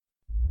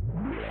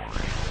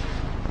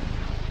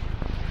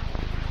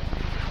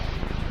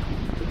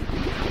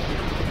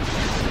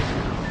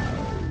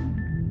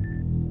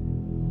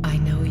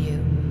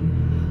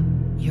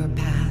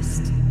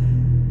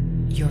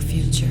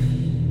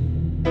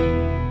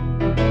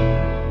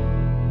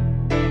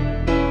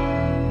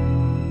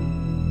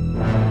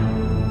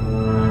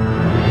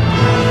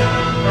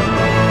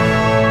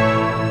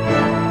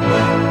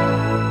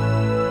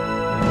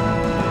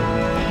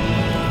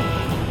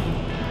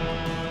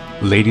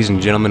Ladies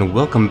and gentlemen,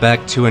 welcome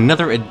back to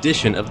another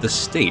edition of the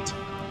State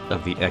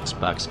of the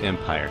Xbox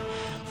Empire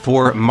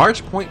for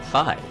March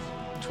 0.5,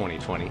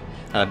 2020.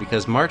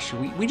 Because March,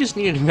 we just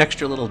needed an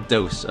extra little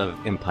dose of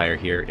Empire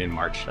here in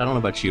March. I don't know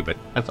about you, but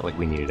I felt like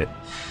we needed it.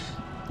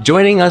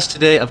 Joining us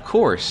today, of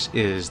course,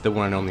 is the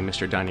one and only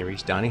Mr. Donnie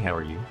Reese. Donnie, how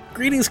are you?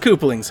 Greetings,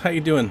 Kooplings. How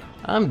you doing?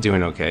 I'm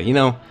doing okay. You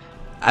know,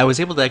 I was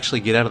able to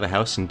actually get out of the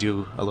house and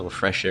do a little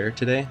fresh air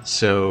today,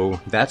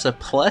 so that's a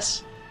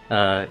plus.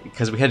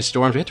 Because we had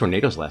storms, we had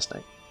tornadoes last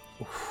night.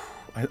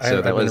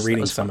 I've been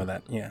reading some of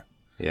that, yeah.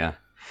 Yeah.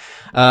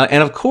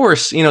 And of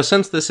course, you know,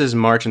 since this is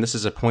March and this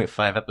is a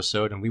 0.5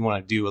 episode and we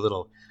want to do a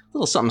little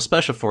something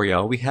special for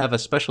y'all, we have a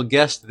special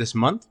guest this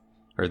month,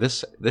 or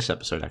this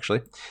episode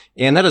actually,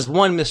 and that is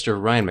one Mr.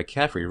 Ryan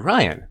McCaffrey.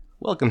 Ryan,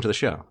 welcome to the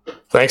show.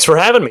 Thanks for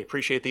having me.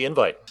 Appreciate the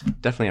invite.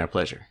 Definitely our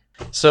pleasure.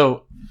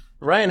 So,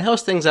 Ryan,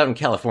 how's things out in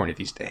California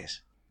these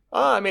days?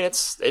 I mean,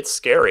 it's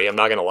scary. I'm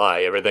not gonna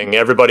lie.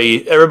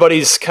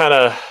 Everybody's kind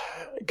of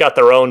got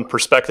their own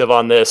perspective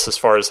on this as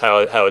far as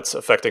how it's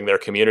affecting their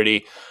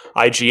community.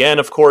 IGN,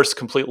 of course,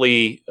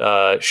 completely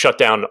shut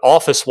down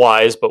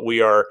office-wise, but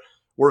we're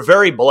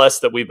very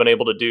blessed that we've been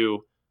able to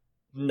do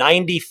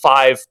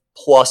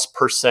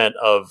 95+%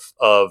 of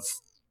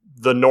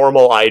the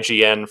normal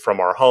IGN from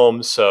our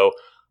homes. So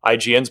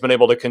IGN's been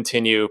able to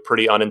continue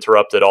pretty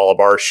uninterrupted all of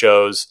our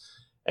shows,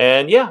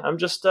 and yeah, I'm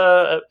just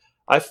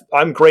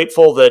I'm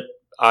grateful that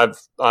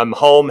I'm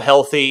home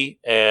healthy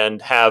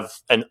and have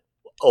a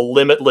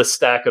limitless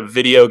stack of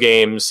video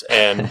games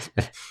and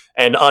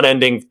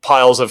unending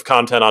piles of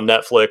content on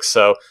Netflix.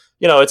 So,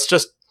 you know, it's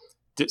just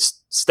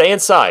stay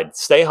inside,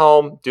 stay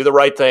home, do the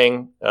right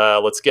thing.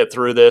 Let's get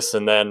through this,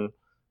 and then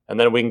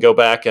we can go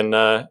back and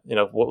the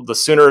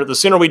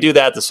sooner we do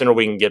that, the sooner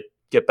we can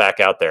get back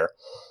out there.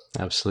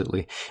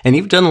 Absolutely. And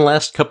you've done the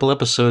last couple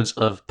episodes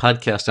of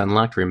Podcast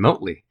Unlocked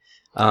remotely.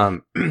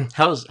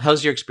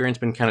 How's your experience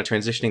been kind of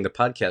transitioning the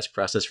podcast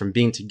process from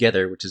being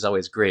together, which is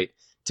always great,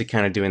 to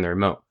kind of doing the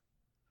remote?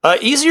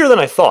 Easier than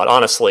I thought,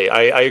 honestly.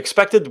 I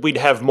expected we'd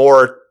have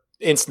more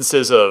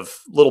instances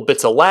of little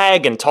bits of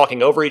lag and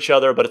talking over each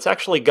other, but it's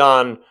actually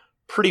gone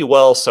pretty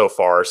well so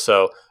far.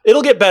 So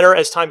it'll get better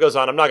as time goes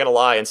on. I'm not going to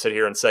lie and sit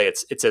here and say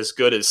it's as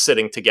good as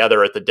sitting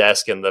together at the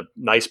desk in the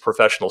nice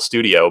professional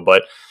studio,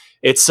 but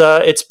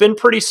it's been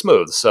pretty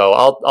smooth. So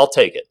I'll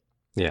take it.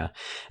 Yeah,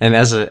 and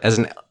as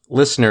an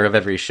listener of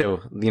every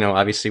show, you know,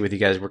 obviously with you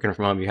guys working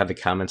from home, you have the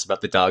comments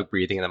about the dog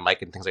breathing and the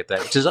mic and things like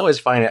that, which is always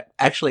fine.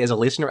 Actually, as a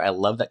listener, I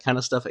love that kind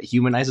of stuff. It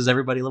humanizes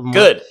everybody a little more.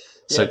 Good.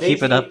 So yeah,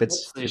 keep it up.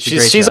 It's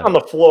she's on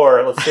the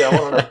floor. Let's see. I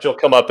want to know if she'll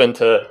come up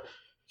into.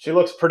 She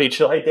looks pretty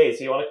chill. Hey,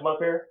 Daisy, you want to come up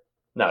here?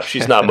 No,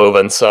 she's not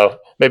moving. So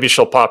maybe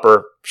she'll pop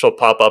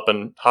up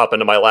and hop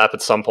into my lap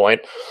at some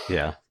point.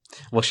 Yeah.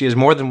 Well, she is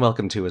more than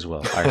welcome to as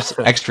well. Our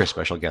extra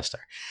special guest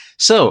star.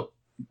 So,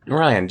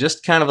 Ryan,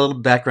 just kind of a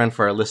little background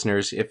for our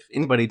listeners. If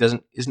anybody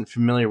isn't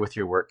familiar with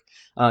your work,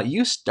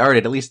 you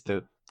started, at least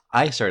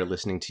I started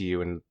listening to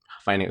you and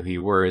finding out who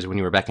you were is when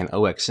you were back in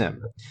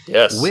OXM.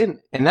 Yes.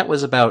 And that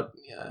was about,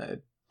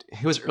 it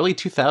was early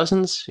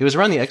 2000s. It was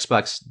around the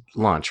Xbox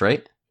launch,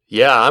 right?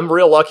 Yeah, I'm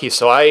real lucky.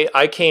 So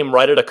I came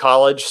right out of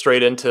college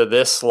straight into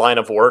this line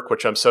of work,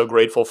 which I'm so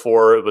grateful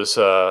for. It was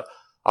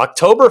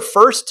October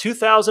 1st,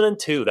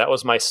 2002. That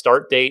was my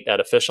start date at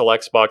Official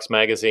Xbox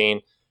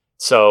Magazine.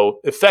 So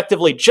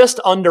effectively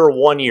just under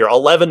 1 year,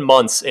 11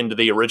 months into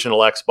the original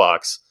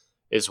Xbox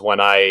is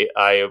when I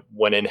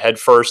went in head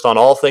first on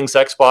all things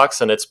Xbox.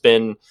 And it's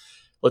been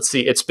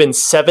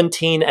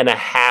 17 and a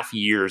half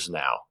years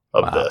now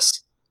of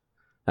this.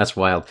 That's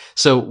wild.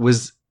 So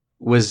was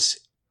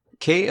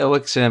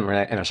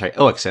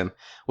OXM,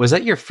 was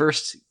that your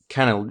first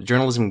kind of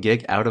journalism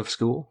gig out of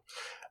school?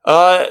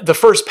 The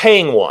first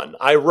paying one.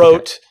 I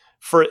wrote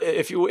for,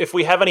 if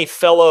we have any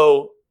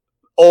fellow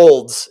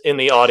olds in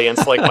the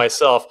audience like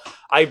myself,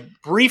 I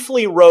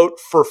briefly wrote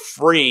for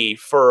free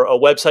for a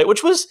website,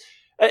 which was,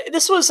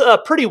 this was a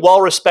pretty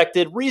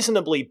well-respected,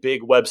 reasonably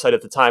big website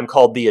at the time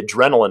called the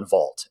Adrenaline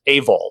Vault,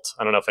 A-Vault.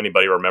 I don't know if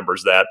anybody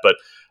remembers that, but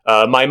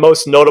my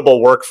most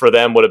notable work for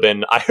them would have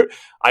been, I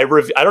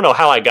don't know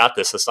how I got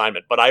this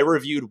assignment, but I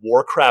reviewed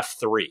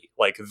Warcraft 3,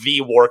 like the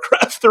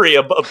Warcraft 3,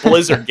 a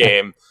Blizzard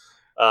game.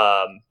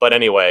 But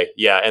anyway,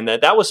 yeah, and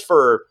that was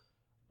for,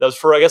 I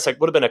guess, like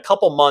would have been a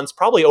couple months,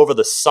 probably over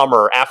the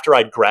summer after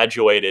I'd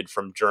graduated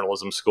from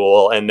journalism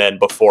school, and then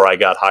before I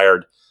got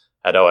hired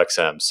at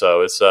OXM.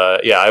 So it's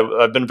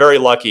I've been very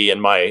lucky in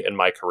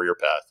my career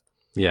path.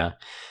 Yeah.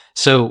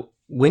 So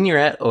when you're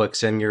at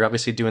OXM, you're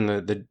obviously doing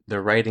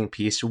the writing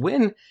piece.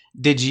 When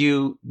did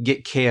you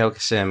get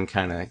KOXM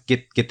kind of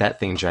get that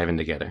thing driving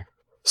together?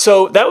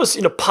 So that was,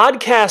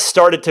 podcasts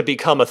started to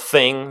become a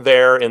thing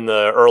there in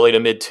the early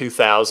to mid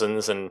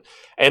 2000s,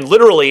 and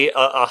literally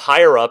a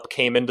higher up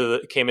came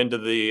into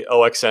the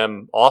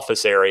OXM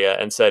office area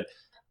and said,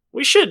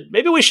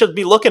 maybe we should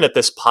be looking at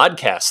this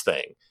podcast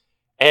thing.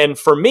 And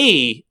for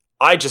me,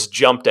 I just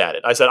jumped at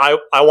it. I said,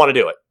 I want to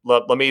do it.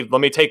 Let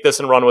me take this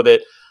and run with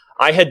it.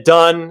 I had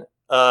done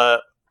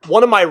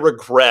one of my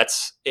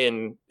regrets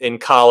in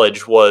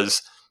college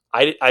was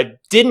I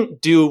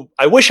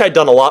wish I'd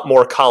done a lot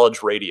more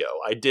college radio.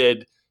 I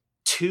did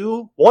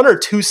 1 or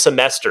 2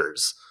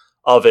 semesters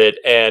of it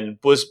and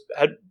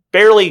had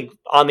barely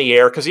on the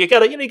air because you got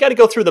to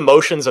go through the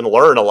motions and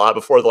learn a lot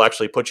before they'll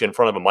actually put you in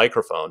front of a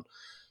microphone.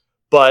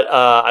 But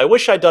I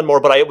wish I'd done more.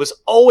 But I was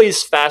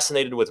always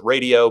fascinated with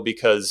radio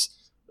because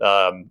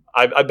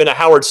I've been a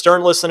Howard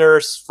Stern listener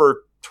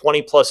for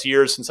 20 plus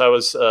years since I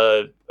was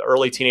an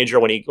early teenager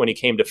when he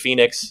came to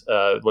Phoenix,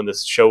 when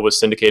this show was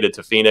syndicated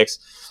to Phoenix,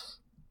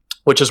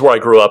 which is where I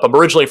grew up. I'm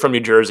originally from New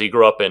Jersey,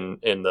 grew up in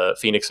the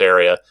Phoenix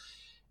area.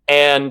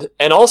 And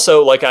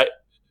also like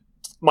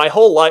my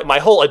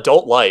whole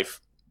adult life,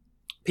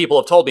 people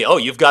have told me, "Oh,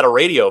 you've got a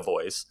radio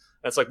voice."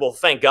 And it's like, well,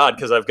 thank God,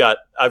 because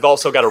I've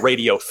also got a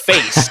radio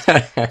face.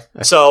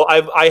 So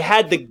I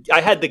had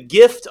the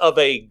gift of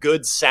a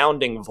good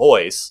sounding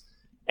voice,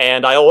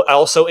 and I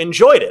also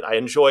enjoyed it.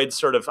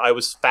 I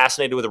was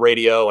fascinated with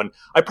radio, and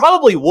I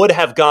probably would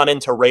have gone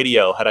into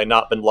radio had I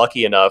not been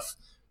lucky enough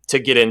to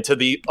get into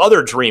the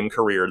other dream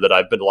career that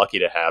I've been lucky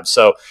to have.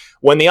 So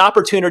when the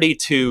opportunity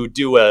to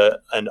do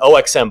an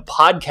OXM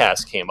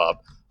podcast came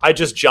up, I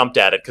just jumped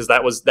at it because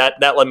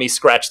that let me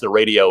scratch the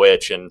radio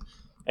itch. And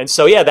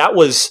so, yeah, that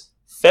was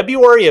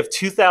February of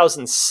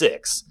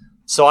 2006.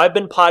 So I've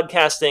been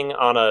podcasting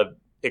on a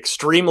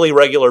extremely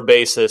regular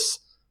basis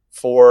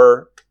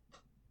for,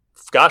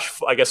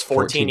 I guess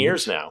 14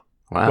 years now.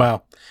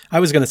 Wow. I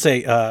was going to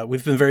say,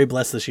 we've been very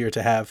blessed this year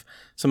to have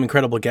some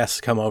incredible guests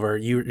come over,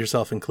 you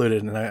yourself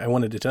included. And I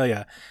wanted to tell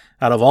you,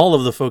 out of all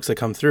of the folks that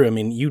come through, I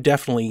mean, you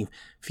definitely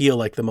feel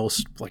like the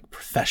most like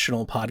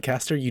professional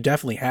podcaster. You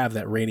definitely have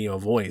that radio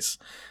voice.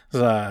 It's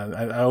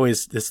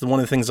one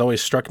of the things that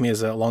always struck me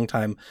as a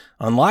longtime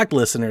Unlocked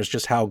listener is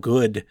just how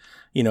good,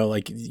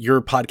 like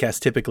your podcast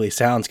typically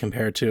sounds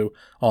compared to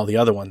all the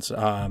other ones.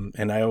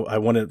 And I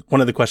wanted, one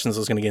of the questions I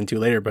was going to get into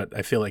later, but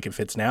I feel like it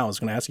fits now. I was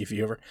going to ask you if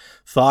you ever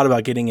thought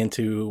about getting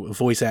into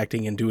voice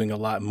acting and doing a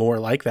lot more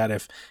like that,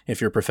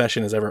 if your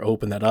profession has ever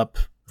opened that up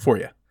for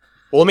you.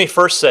 Well, let me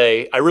first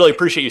say, I really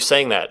appreciate you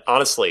saying that,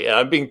 honestly. And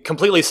I'm being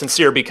completely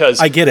sincere because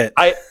I get it.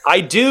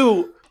 I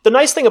do. The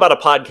nice thing about a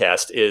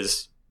podcast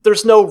is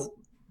there's no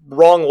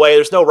wrong way.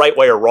 There's no right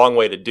way or wrong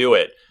way to do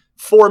it.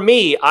 For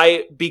me,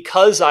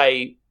 because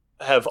I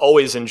have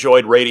always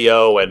enjoyed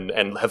radio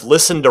and have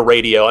listened to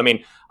radio. I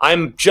mean,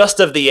 I'm just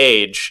of the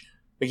age,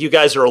 you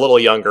guys are a little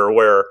younger,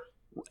 where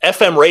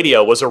FM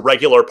radio was a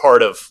regular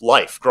part of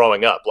life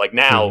growing up. Like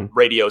now,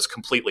 radio is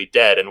completely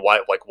dead. And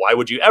why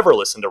would you ever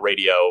listen to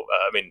radio?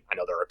 I mean, I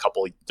know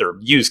there are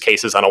use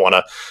cases. I don't want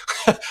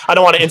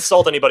to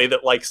insult anybody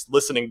that likes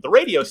listening to the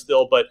radio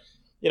still, but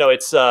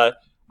it's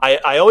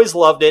I always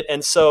loved it.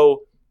 And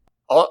so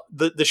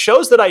the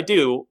shows that I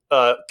do,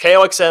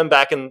 KOXM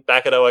back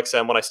at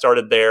OXM when I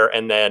started there,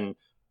 and then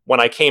when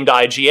I came to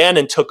IGN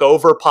and took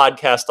over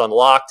Podcast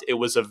Unlocked, it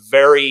was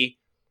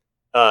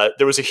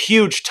there was a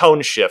huge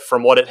tone shift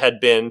from what it had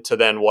been to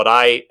then what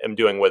I am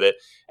doing with it.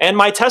 And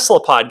my Tesla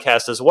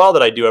podcast as well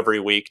that I do every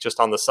week, just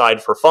on the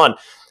side for fun.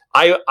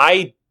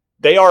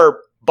 They are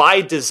by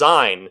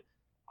design.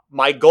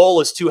 My goal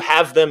is to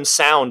have them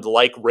sound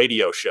like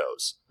radio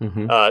shows.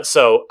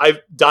 So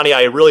Donnie,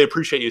 I really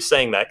appreciate you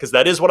saying that because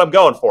that is what I'm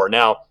going for.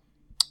 Now,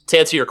 to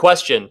answer your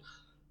question,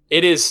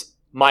 it is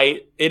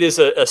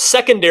a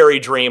secondary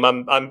dream.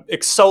 I'm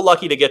so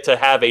lucky to get to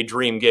have a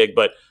dream gig,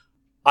 but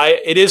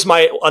it is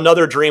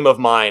another dream of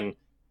mine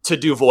to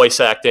do voice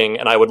acting,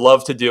 and I would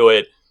love to do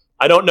it.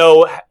 I don't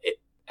know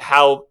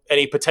how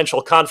any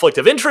potential conflict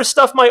of interest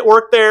stuff might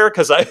work there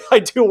because I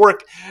do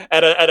work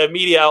at a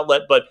media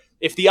outlet. But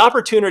if the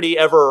opportunity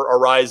ever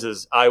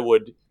arises, I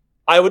would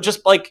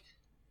just like.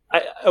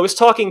 I was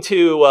talking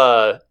to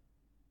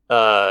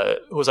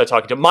who was I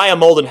talking to? Maya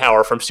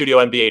Moldenhauer from Studio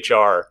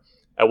MBHR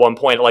at one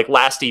point, like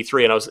last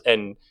E3,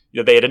 and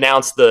they had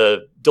announced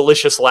the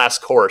Delicious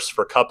Last Course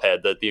for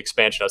Cuphead, the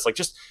expansion. I was like,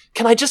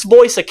 can I just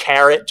voice a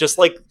carrot? Just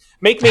like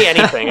make me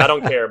anything. I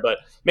don't care. But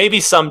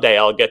maybe someday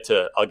I'll get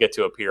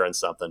to appear in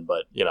something.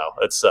 But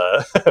it's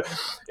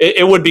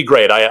it would be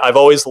great. I've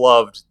always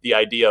loved the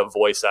idea of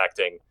voice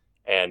acting,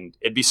 and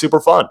it'd be super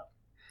fun.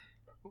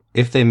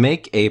 If they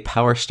make a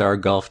Power Star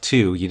Golf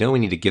 2, we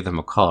need to give them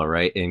a call,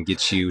 right? And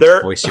get you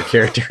to voice your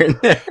character in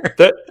there.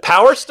 The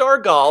Power Star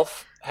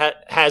Golf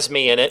has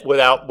me in it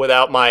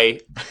without my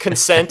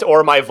consent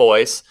or my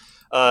voice.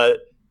 The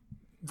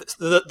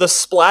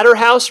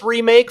Splatterhouse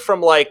remake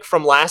from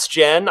last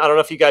gen. I don't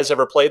know if you guys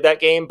ever played that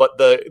game, but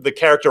the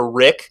character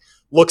Rick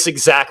looks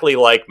exactly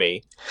like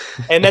me.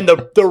 And then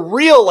the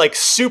real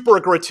super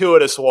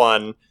gratuitous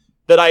one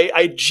that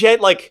I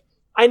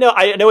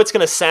know it's going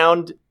to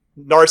sound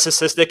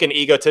narcissistic and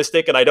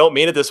egotistic, and I don't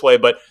mean it this way,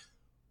 but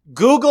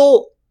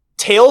Google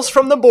Tales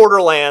from the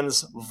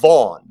Borderlands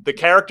Vaughn, the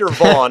character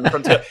Vaughn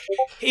from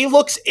he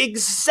looks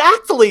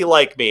exactly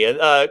like me.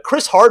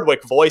 Chris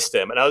Hardwick voiced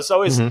him, and I was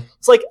always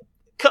it's like,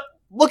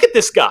 look at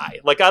this guy.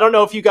 Like, I don't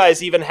know if you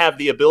guys even have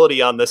the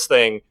ability on this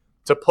thing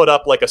to put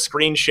up like a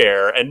screen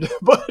share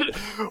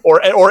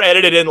or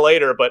edit it in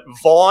later, but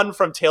Vaughn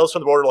from Tales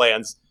from the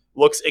Borderlands,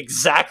 looks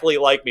exactly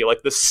like me,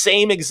 like the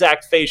same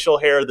exact facial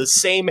hair, the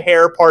same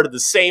hair parted the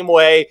same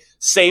way,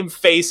 same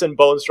face and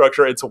bone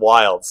structure. It's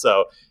wild.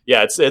 So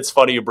yeah, it's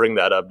funny you bring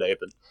that up,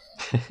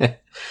 Nathan.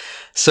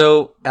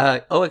 So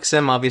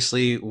OXM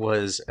obviously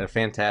was a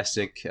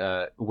fantastic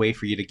way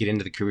for you to get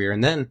into the career,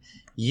 and then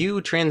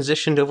you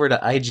transitioned over to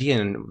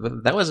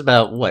IGN. That was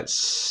about, what,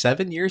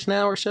 7 years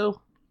now or so?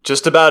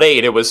 Just about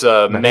 8. It was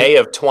May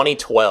of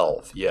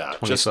 2012. Yeah,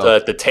 2012. Just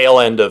at the tail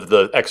end of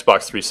the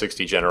Xbox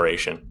 360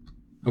 generation.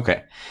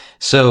 Okay,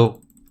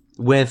 so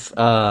with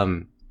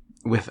going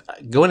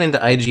into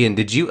IGN,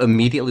 did you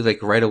immediately,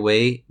 like right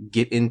away,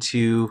 get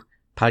into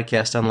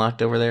Podcast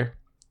Unlocked over there?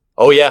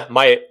 Oh yeah,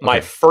 my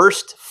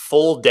first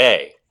full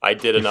day, I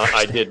did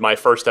my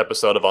first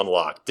episode of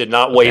Unlocked. Did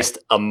not waste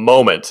a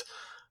moment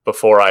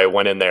before I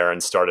went in there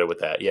and started with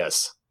that.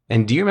 Yes.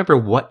 And do you remember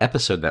what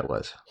episode that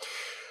was?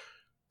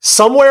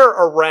 Somewhere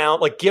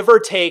around, like, give or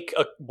take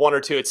one or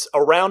two, it's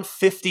around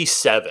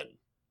 57.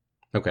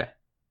 Okay.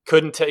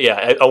 Couldn't tell.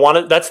 Yeah, I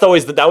wanted. That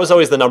was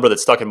always the number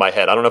that stuck in my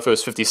head. I don't know if it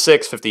was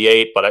 56,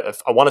 58,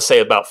 but I want to say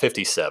about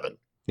 57.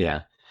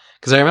 Yeah,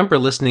 because I remember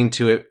listening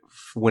to it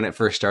when it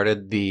first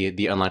started,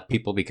 the Unlocked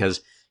People,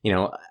 because, you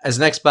know, as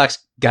an Xbox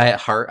guy at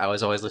heart, I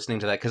was always listening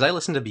to that because I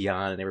listened to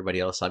Beyond and everybody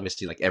else,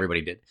 obviously, like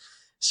everybody did.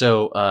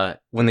 So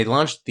when they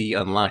launched the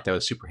Unlocked, I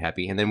was super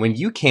happy. And then when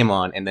you came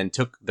on and then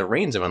took the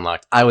reins of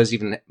Unlocked, I was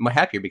even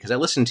happier because I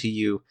listened to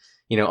you,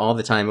 you know, all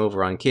the time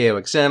over on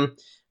KOXM.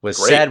 Was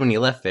great. Sad when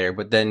you left there,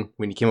 but then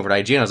when you came over to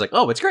IGN, I was like,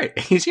 oh, it's great.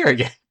 He's here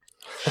again.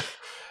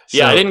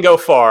 Yeah, I didn't go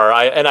far.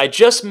 I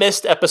just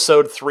missed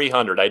episode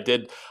 300.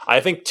 I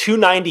think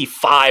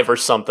 295 or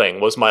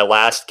something was my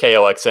last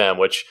KOXM,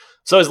 which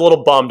so I was a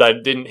little bummed I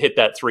didn't hit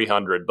that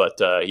 300. But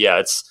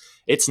yeah,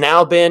 it's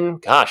now been,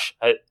 gosh,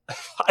 I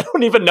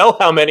don't even know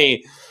how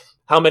many.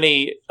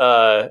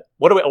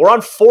 What are we're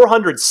on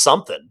 400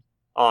 something,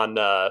 on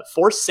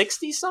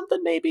 460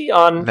 something maybe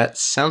on. That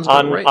sounds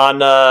about right.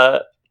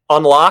 On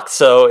Unlocked,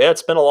 so yeah,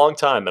 it's been a long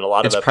time and a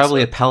lot of episodes. It's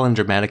probably a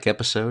palindromatic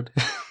episode.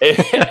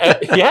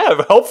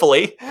 Yeah,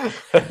 hopefully.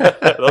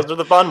 Those are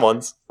the fun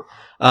ones.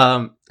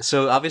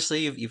 So obviously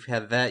you've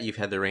had that, you've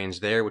had the range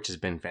there, which has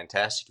been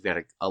fantastic. You've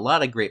got a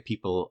lot of great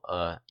people,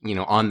 you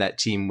know, on that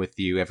team with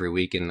you every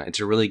week, and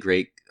it's a really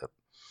great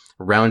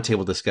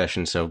roundtable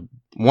discussion. So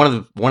one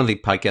of the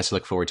podcasts I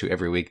look forward to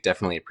every week.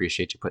 Definitely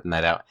appreciate you putting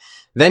that out.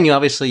 Then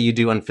you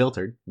do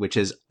Unfiltered, which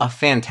is a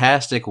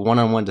fantastic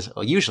one-on-one.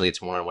 Usually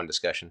it's one-on-one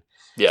discussion.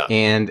 Yeah.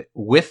 And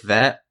with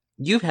that,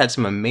 you've had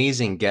some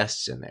amazing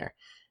guests in there.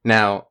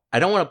 Now, I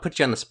don't want to put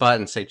you on the spot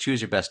and say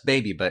choose your best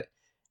baby, but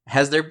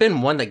has there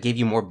been one that gave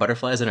you more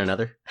butterflies than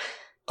another?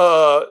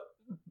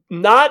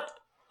 Not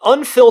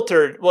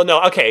Unfiltered. Well,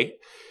 no. Okay.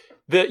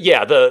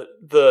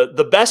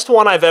 The best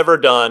one I've ever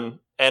done,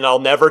 and I'll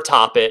never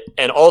top it,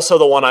 and also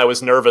the one I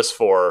was nervous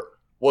for,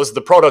 was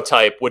the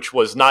prototype, which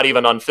was not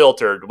even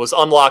Unfiltered, was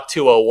Unlocked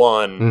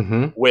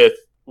 201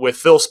 with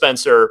Phil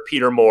Spencer,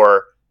 Peter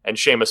Moore, and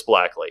Seamus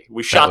Blackley.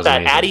 We shot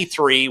that at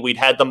E3. We'd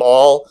had them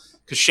all,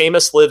 because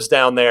Seamus lives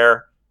down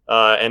there,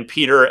 and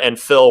Peter and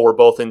Phil were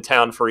both in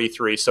town for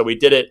E3. So we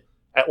did it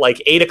at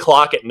like 8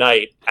 o'clock at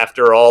night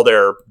after all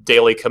their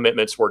daily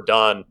commitments were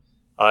done,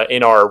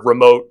 in our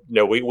remote, you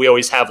know, we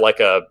always have like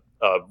a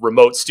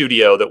remote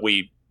studio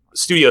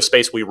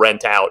space we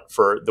rent out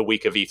for the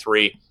week of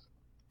E3.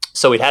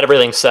 So we'd had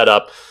everything set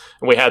up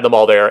and we had them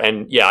all there.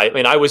 And yeah, I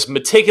mean, I was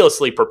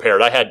meticulously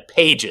prepared. I had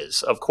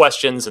pages of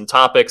questions and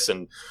topics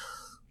and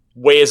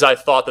ways I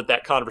thought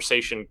that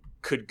conversation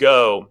could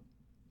go.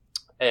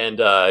 And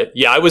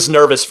yeah, I was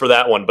nervous for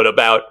that one, but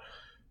about,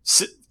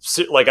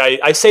 like,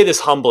 I say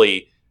this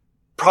humbly,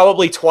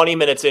 probably 20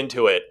 minutes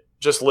into it,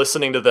 just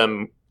listening to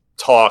them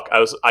talk,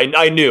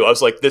 I knew, I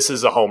was like, this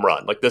is a home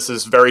run. Like, this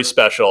is very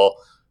special.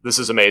 This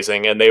is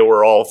amazing. And they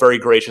were all very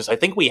gracious. I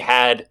think we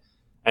had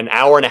an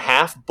hour and a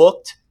half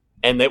booked,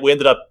 and that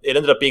it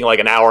ended up being like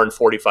an hour and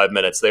 45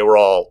 minutes.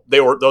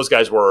 Those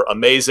guys were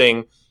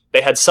amazing. They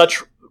had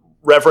such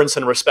reverence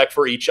and respect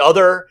for each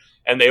other.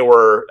 And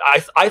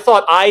I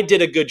thought I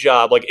did a good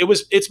job. Like,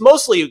 it's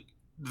mostly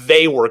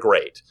they were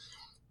great.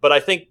 But I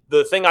think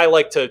the thing I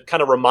like to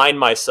kind of remind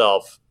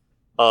myself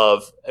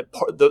of,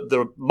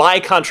 my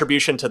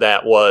contribution to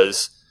that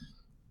was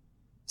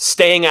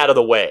staying out of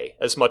the way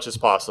as much as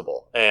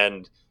possible.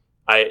 And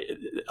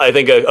I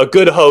think a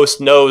good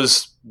host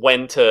knows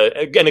when to,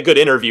 again, a good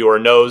interviewer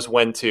knows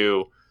when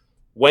to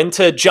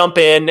jump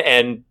in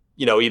and,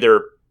 you know,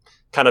 either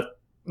kind of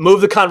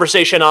move the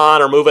conversation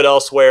on or move it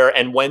elsewhere,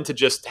 and when to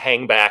just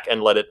hang back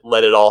and let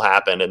it all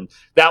happen. And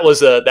that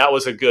was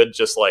a good,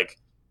 just like,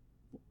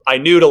 I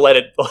knew to let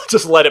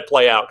it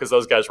play out, because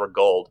those guys were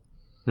gold.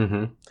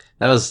 Mm-hmm.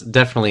 That was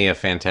definitely a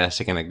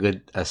fantastic and a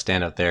good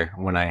standout there.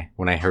 When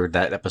I heard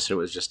that episode, it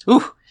was just,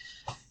 ooh,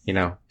 you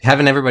know,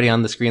 having everybody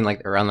on the screen,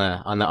 like, or on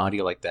the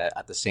audio like that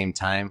at the same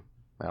time,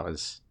 that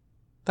was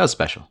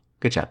special.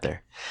 Good job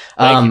there.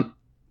 Thank you.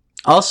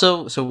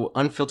 Also, so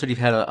Unfiltered, you've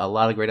had a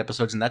lot of great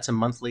episodes, and that's a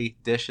monthly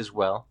dish as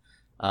well.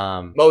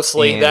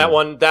 Mostly and-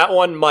 that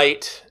one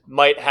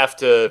might have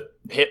to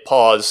hit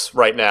pause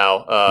right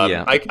now.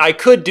 Yeah. I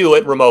could do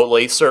it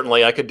remotely.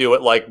 Certainly, I could do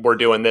it like we're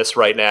doing this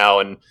right now,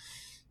 and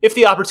if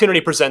the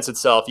opportunity presents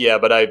itself, yeah.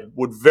 But I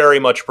would very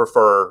much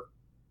prefer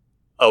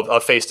a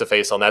face to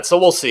face on that. So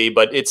we'll see.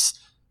 But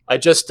I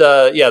just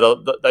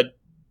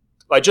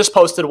I just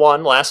posted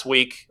one last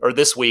week or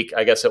this week,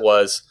 I guess it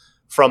was,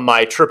 from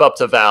my trip up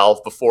to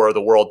Valve before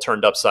the world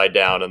turned upside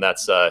down, and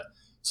that's up.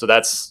 That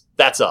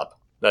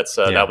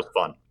was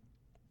fun.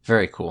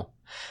 Very cool.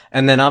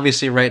 And then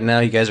obviously right now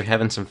you guys are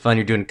having some fun.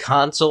 You're doing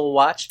Console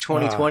Watch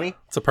 2020.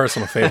 It's a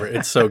personal favorite.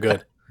 It's so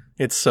good.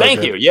 It's so Thank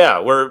good. you. Yeah,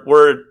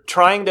 we're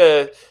trying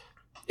to.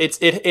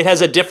 It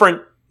has a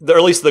different, or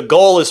at least the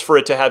goal is for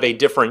it to have a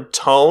different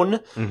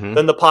tone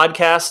than the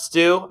podcasts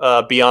do.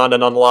 Beyond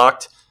and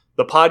Unlocked,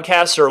 the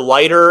podcasts are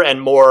lighter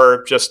and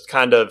more just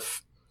kind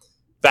of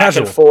back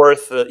Casual. and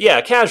forth.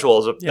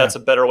 Casual. That's a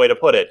better way to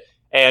put it.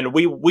 And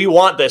we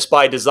want this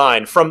by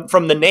design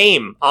from the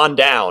name on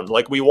down.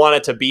 Like, we want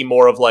it to be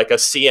more of like a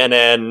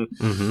CNN,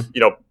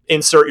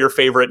 insert your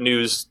favorite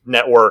news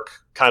network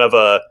kind of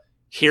a,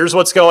 here's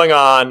what's going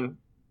on.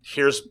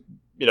 Here's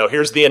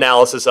the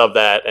analysis of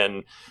that.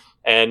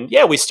 And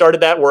yeah, we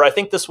started that where I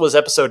think this was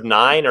episode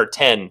 9 or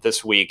 10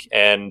 this week.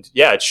 And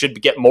yeah, it should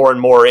get more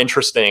and more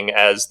interesting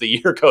as the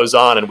year goes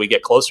on and we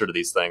get closer to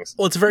these things.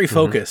 Well, it's very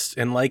focused,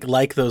 and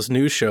like those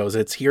news shows,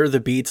 it's here are the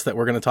beats that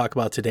we're going to talk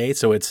about today.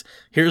 So it's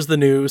here's the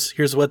news,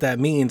 here's what that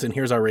means, and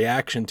here's our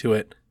reaction to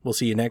it. We'll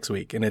see you next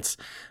week. And it's,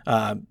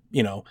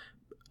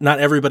 not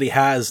everybody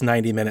has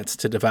 90 minutes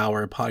to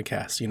devour a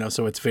podcast,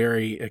 so it's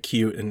very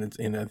acute,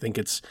 and I think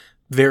it's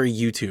very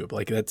YouTube.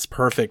 Like, that's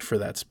perfect for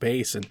that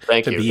space and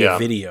be a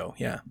video.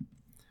 Yeah.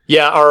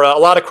 Yeah, a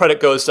lot of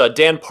credit goes to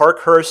Dan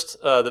Parkhurst,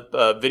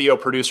 the video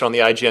producer on the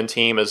IGN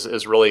team,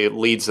 is really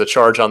leads the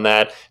charge on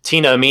that.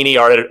 Tina Amini,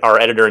 our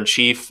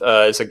editor-in-chief,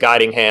 is a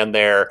guiding hand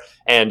there,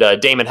 and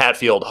Damon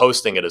Hatfield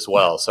hosting it as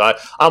well. So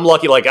I'm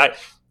lucky. Like, I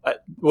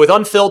with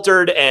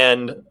Unfiltered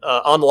and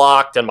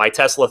Unlocked and my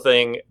Tesla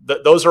thing,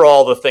 those are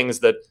all the things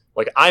that,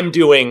 like, I'm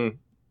doing.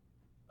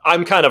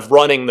 I'm kind of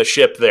running the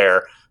ship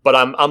there, but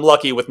I'm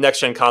lucky with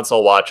Next Gen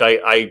Console Watch.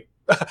 I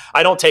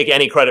don't take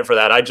any credit for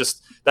that.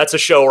 That's a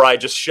show where I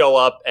just show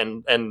up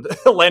and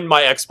lend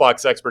my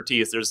Xbox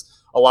expertise. There's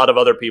a lot of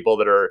other people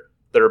that are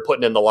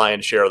putting in the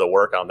lion's share of the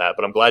work on that,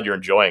 but I'm glad you're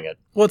enjoying it.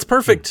 Well, it's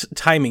perfect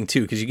timing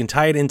too, because you can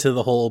tie it into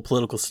the whole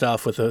political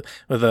stuff with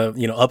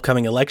the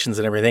upcoming elections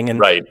and everything.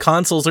 And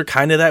consoles are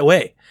kind of that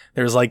way.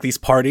 There's like these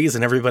parties,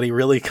 and everybody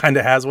really kind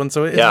of has one.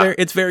 So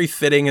it's very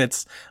fitting, and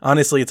it's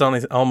honestly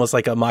almost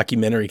like a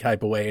mockumentary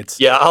type of way.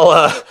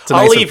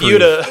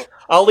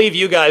 I'll leave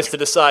you guys to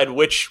decide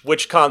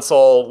which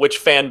console, which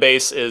fan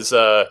base is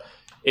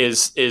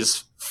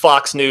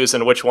Fox News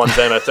and which one's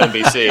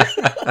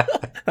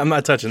MSNBC. I'm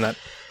not touching that.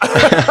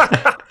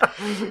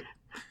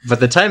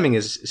 But the timing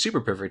is super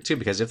perfect too,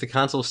 because if the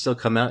consoles still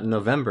come out in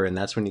November, and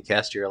that's when you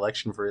cast your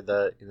election for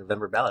the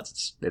November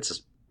ballots,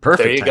 it's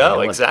perfect. There you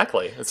go.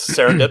 Exactly. It's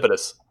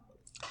serendipitous.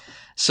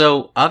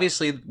 So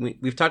obviously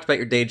we've talked about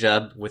your day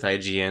job with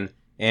IGN,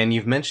 and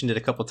you've mentioned it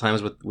a couple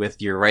times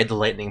with your Ride the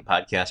Lightning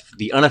podcast,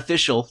 the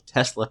unofficial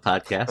Tesla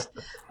podcast.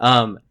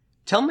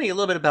 Tell me a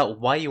little bit about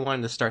why you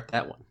wanted to start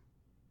that one.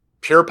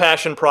 Pure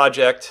passion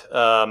project.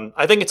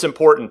 I think it's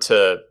important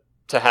to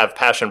have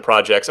passion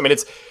projects. I mean,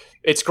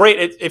 it's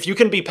great if you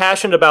can be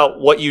passionate about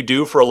what you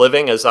do for a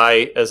living, as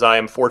I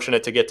am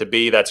fortunate to get to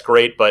be. That's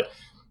great, but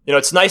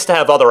it's nice to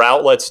have other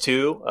outlets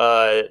too.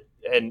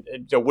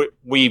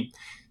 We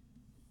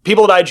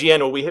people at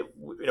IGN,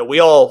 we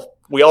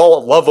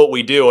all love what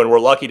we do, and we're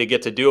lucky to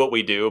get to do what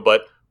we do.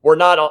 But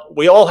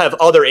we all have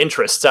other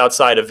interests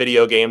outside of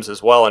video games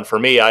as well. And for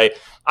me,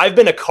 I've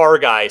been a car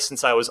guy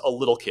since I was a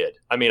little kid.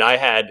 I mean,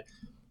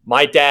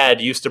 my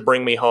dad used to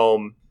bring me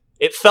home.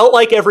 It felt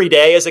like every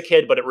day as a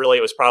kid, but it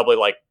was probably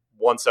like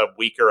once a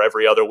week or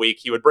every other week.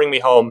 He would bring me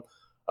home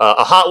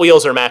a Hot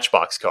Wheels or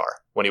Matchbox car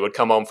when he would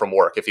come home from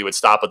work, if he would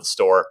stop at the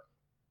store.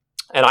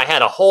 And I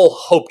had a whole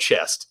hope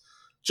chest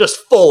just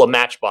full of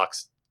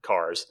Matchbox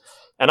cars.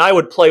 And I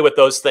would play with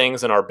those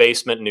things in our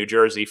basement in New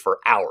Jersey for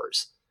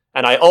hours.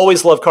 And I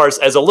always loved cars.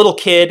 As a little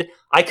kid,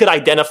 I could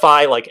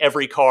identify like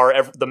every car,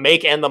 the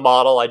make and the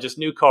model. I just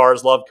knew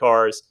cars, loved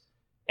cars.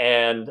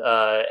 And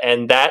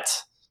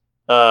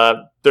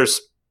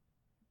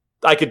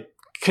I could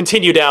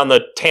continue down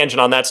the tangent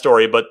on that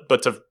story,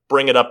 but to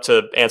bring it up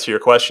to answer your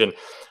question,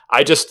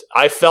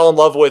 I fell in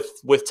love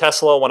with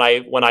Tesla when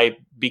I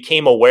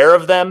became aware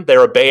of them.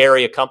 They're a Bay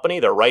Area company.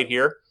 They're right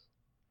here.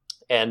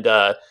 And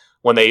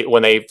when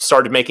they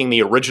started making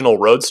the original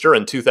Roadster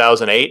in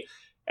 2008,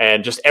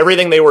 and just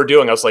everything they were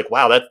doing, I was like,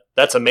 wow,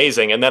 that's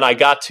amazing. And then I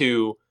got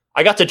to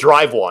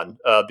drive one,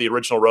 the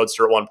original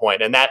Roadster at one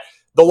point, and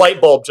the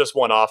light bulb just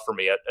went off for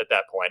me at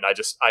that point.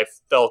 I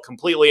fell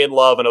completely in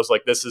love, and I was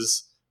like, this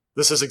is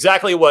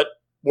exactly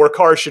where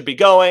cars should be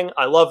going.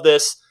 I love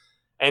this.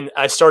 And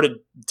I started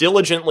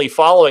diligently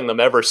following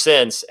them ever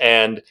since.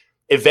 And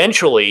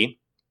eventually,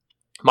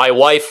 my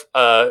wife,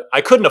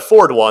 I couldn't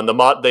afford one.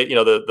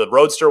 The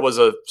Roadster was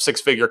a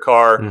 6-figure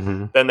car.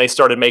 Mm-hmm. Then they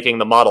started making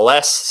the Model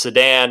S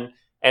sedan,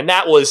 and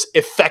that was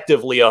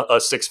effectively a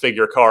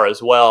 6-figure car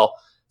as well.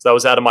 So that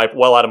was out of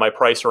my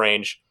price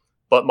range.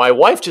 But my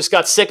wife just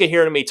got sick of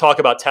hearing me talk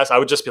about Tesla. I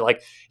would just be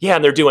like, yeah,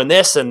 and they're doing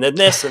this and then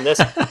this and this.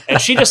 And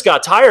she just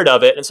got tired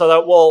of it. And so I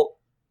thought, well,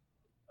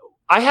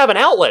 I have an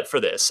outlet for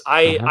this.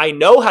 I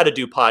know how to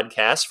do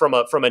podcasts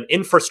from an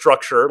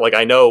infrastructure. Like,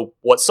 I know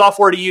what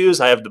software to use.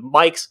 I have the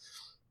mics.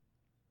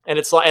 And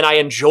it's like, and I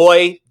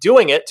enjoy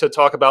doing it to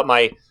talk about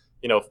my,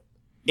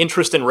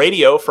 interest in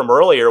radio from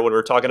earlier when we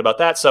were talking about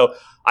that. So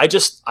I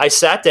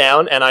sat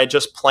down and I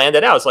just planned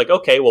it out. It's like,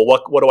 okay, well,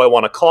 what do I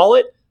want to call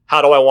it?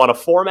 How do I want to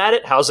format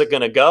it? How's it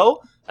going to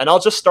go? And I'll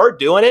just start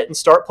doing it and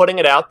start putting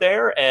it out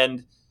there.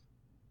 And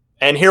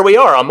here we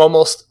are. I'm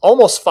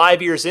almost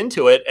 5 years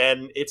into it,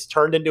 and it's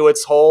turned into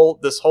this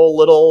whole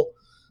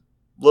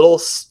little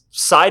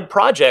side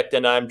project.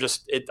 And I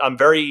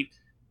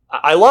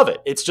love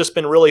it. It's just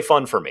been really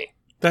fun for me.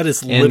 That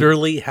is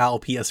literally how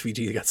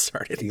PSVG got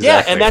started. Exactly.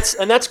 Yeah,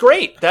 and that's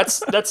great.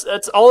 That's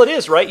all it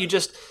is, right? You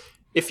just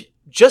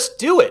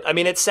do it. I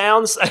mean, it's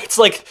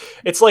like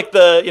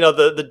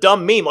the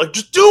dumb meme, like,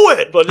 just do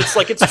it, but it's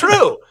like, it's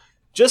true.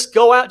 Just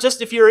go out.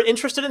 Just if you're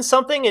interested in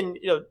something, and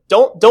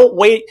don't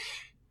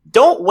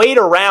wait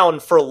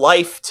around for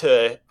life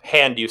to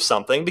hand you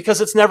something, because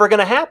it's never going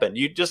to happen.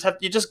 You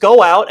just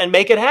go out and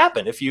make it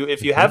happen. If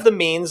you have the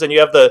means and you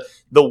have the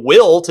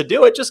will to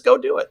do it, just go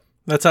do it.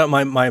 That's how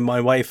my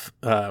wife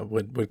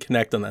would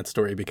connect on that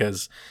story,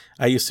 because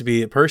I used to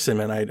be a person,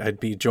 and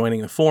I'd be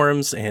joining the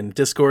forums and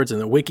Discords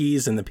and the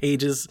wikis and the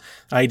pages,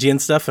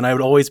 IGN stuff, and I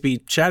would always be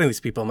chatting with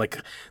these people. I'm like,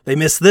 they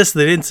missed this,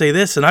 they didn't say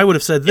this, and I would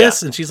have said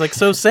this. And she's like,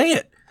 so say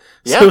it.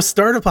 Yeah. So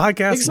start a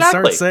podcast and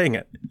start saying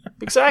it.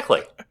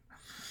 Exactly.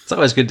 It's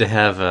always good to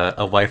have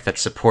a wife that's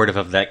supportive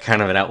of that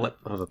kind of an outlet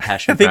of a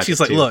passion. I think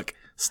she's like, look,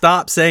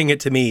 stop saying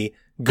it to me.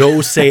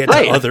 Go say it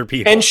to other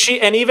people. And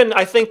even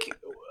I think,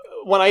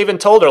 when I even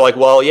told her, like,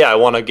 well, yeah, I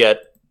want to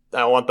get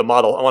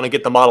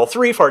the Model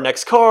 3 for our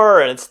next car,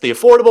 and it's the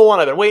affordable one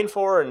I've been waiting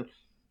for. And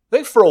I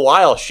think for a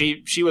while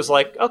she was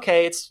like,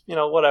 okay, it's,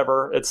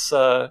 whatever. It's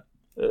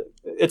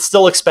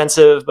still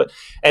expensive,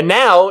 and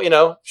now,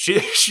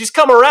 she's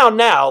come around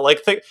now.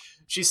 Like,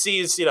 she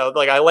sees,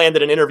 like, I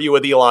landed an interview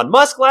with Elon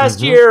Musk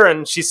last year,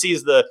 and she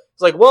sees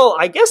it's like, well,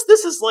 I guess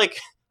this is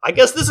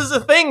a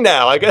thing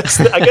now. I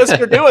guess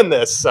you're doing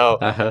this.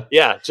 So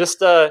yeah,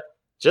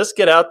 just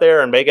get out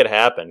there and make it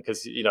happen.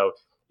 Because,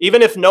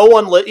 even if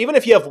even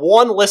if you have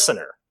one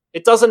listener,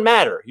 it doesn't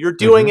matter. You're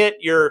doing it.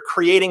 You're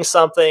creating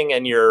something,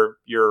 and you're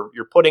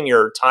putting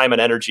your time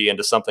and energy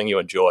into something you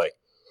enjoy.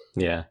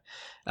 Yeah.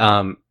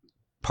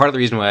 Part of the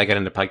reason why I got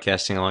into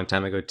podcasting a long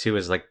time ago too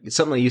is like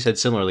something that you said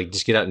similarly.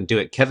 Just get out and do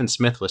it. Kevin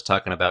Smith was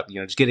talking about,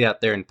 just get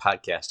out there and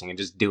podcasting and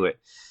just do it.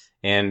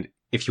 And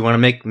if you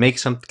want to make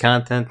some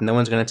content, no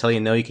one's going to tell you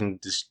no. You can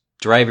just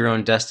drive your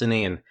own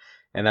destiny. And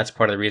that's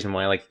part of the reason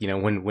why, like,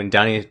 when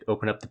Donnie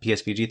opened up the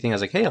PSVG thing, I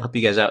was like, hey, I'll help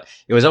you guys out.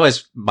 It was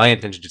always my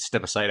intention to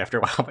step aside after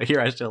a while, but here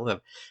I still live.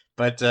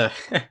 But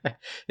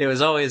it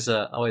was always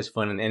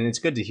fun. And it's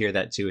good to hear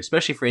that too,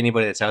 especially for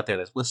anybody that's out there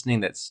that's listening,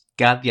 that's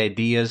got the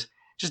ideas.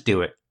 Just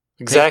do it.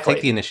 Exactly.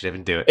 Take the initiative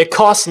and do it. It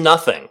costs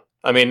nothing.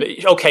 I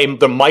mean, okay,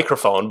 the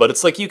microphone, but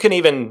it's like you can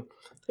even...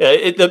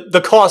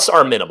 the costs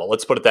are minimal.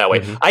 Let's put it that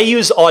way. I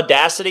use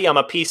Audacity. I'm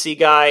a PC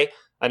guy.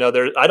 I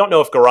don't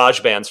know if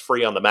GarageBand's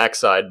free on the Mac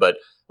side, but...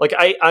 like,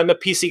 I'm a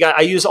PC guy.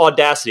 I use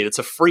Audacity. It's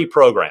a free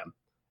program.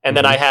 And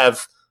then I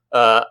have,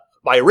 I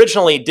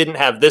originally didn't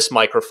have this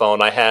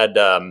microphone. I had,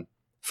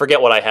 forget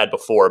what I had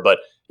before. But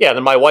yeah,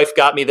 then my wife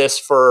got me this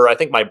for, I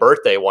think, my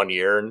birthday one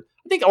year. And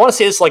I want to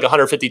say it's like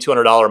 $150,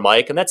 $200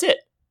 mic, and that's it.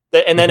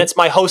 And then it's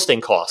my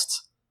hosting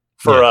costs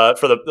for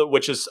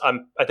which is,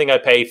 I think I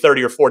pay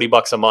 $30 or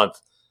 $40 a month.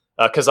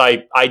 Cause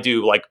I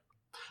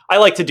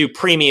like to do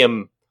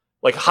premium,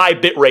 like high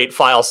bitrate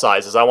file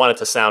sizes. I want it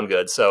to sound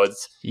good. So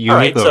it's all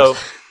right. So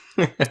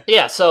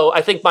yeah. So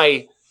I think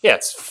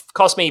it's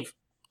cost me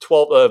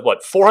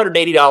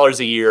 $480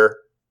 a year.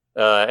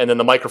 And then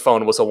the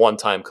microphone was a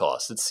one-time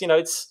cost. It's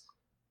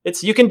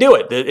you can do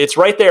it. It's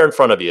right there in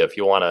front of you if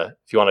you want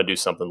to do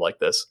something like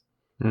this.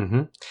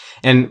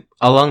 And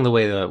along the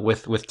way,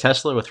 with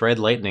Tesla, with Red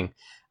Lightning,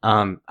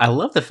 I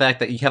love the fact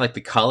that you have like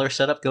the caller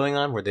setup going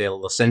on where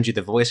they'll send you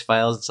the voice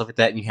files and stuff like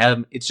that. And you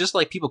have, it's just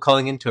like people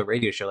calling into a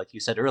radio show, like you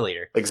said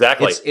earlier.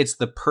 Exactly. It's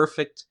the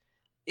perfect,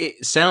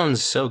 it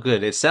sounds so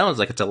good. It sounds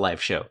like it's a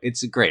live show.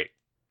 It's great.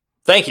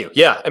 Thank you.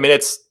 Yeah. I mean,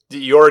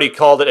 you already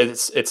called it.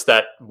 It's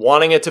that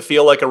wanting it to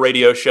feel like a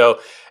radio show.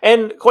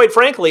 And quite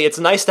frankly, it's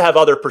nice to have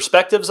other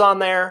perspectives on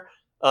there.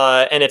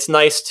 And it's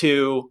nice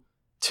to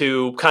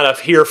kind of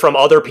hear from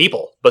other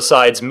people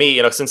besides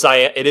me, since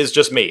it is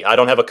just me. I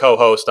don't have a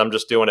co-host. I'm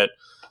just doing it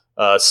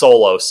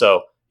solo.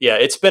 So yeah,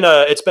 it's been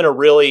a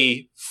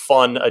really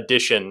fun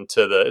addition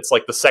to it's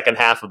like the second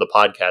half of the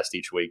podcast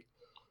each week.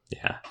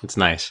 Yeah, it's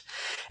nice.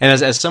 And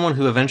as someone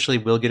who eventually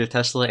will get a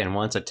Tesla and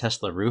wants a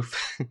Tesla roof,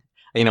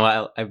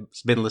 I've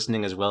been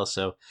listening as well.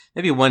 So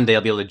maybe one day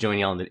I'll be able to join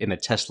y'all in the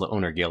Tesla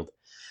owner guild.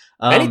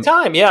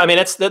 Anytime, yeah. I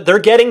mean, they're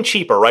getting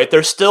cheaper, right?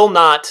 They're still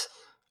not.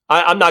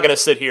 I'm not going to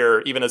sit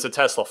here, even as a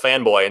Tesla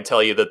fanboy, and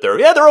tell you that they're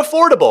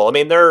affordable. I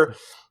mean,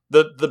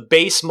 the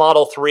base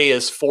Model 3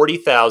 is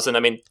 $40,000. I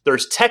mean,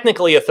 there's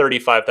technically a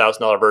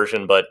 $35,000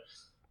 version, but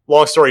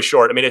long story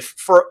short, I mean,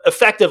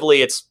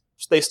 effectively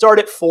they start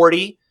at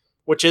 40,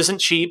 which isn't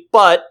cheap,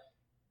 but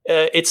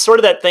it's sort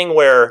of that thing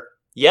where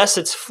yes,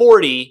 it's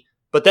 40,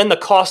 but then the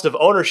cost of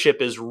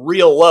ownership is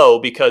real low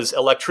because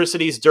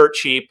electricity is dirt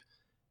cheap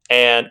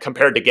and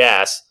compared to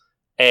gas.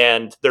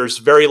 And there's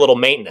very little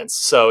maintenance.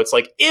 So it's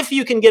like, if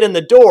you can get in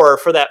the door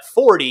for that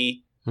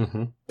 40,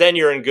 then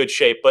you're in good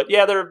shape. But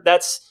yeah,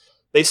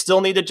 they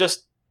still need to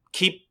just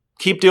keep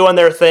doing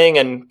their thing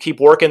and keep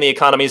working the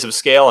economies of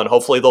scale. And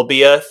hopefully there'll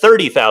be a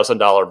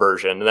 $30,000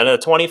 version and then a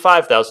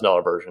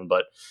 $25,000 version.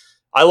 But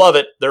I love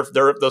it.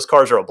 Those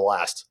cars are a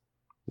blast.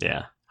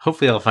 Yeah.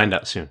 Hopefully I'll find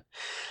out soon.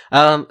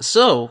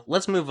 So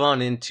let's move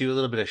on into a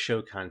little bit of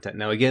show content.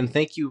 Now, again,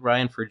 thank you,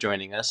 Ryan, for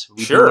joining us.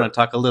 We do want to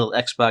talk a little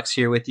Xbox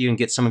here with you and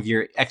get some of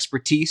your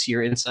expertise,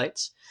 your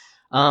insights.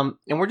 And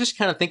we're just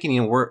kind of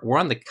thinking, we're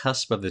on the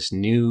cusp of this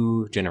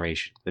new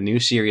generation. The new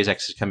Series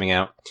X is coming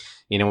out.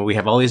 We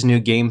have all these new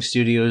game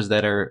studios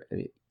that are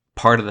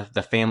part of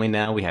the family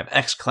now. We have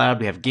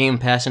xCloud, we have Game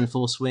Pass in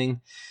full swing.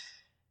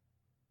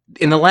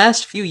 In the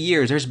last few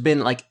years, there's been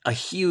like a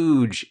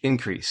huge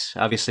increase.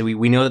 Obviously,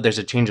 we know that there's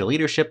a change of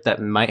leadership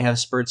that might have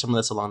spurred some of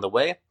this along the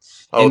way.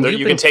 Oh,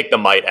 you can take the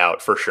might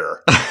out for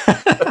sure.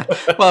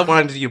 Well, I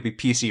wanted you to be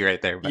PC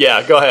right there. But,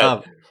 yeah, go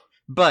ahead.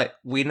 But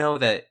we know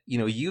that,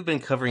 you've been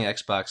covering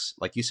Xbox,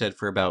 like you said,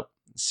 for about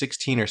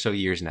 16 or so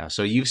years now.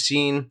 So you've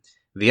seen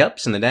the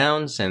ups and the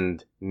downs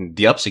and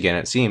the ups again,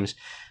 it seems.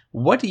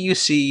 What do you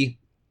see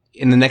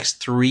in the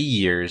next 3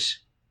 years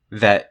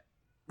that,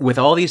 with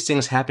all these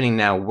things happening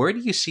now, where do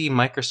you see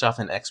Microsoft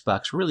and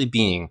Xbox really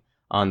being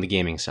on the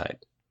gaming side?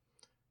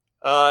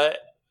 They've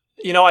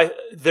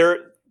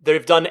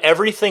done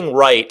everything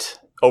right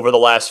over the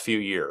last few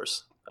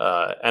years,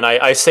 and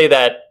I say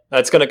that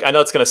I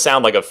know it's gonna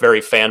sound like a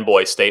very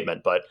fanboy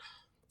statement, but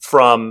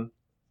from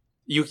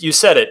you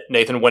said it,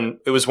 Nathan. When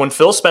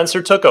Phil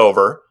Spencer took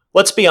over,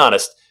 let's be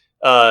honest,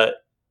 Don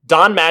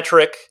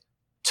Mattrick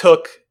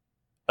took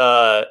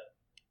the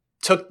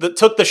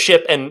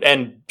ship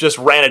and just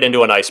ran it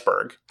into an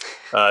iceberg.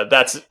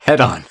 That's head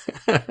on.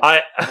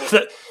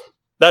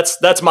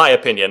 That's my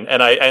opinion,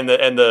 and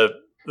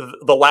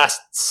the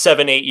last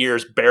 7-8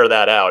 years bear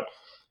that out.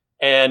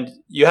 And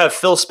you have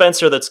Phil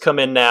Spencer that's come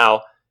in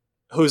now,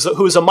 who's a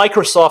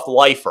Microsoft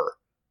lifer.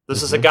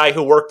 This is a guy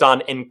who worked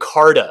on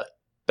Encarta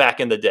back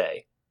in the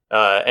day.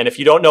 And if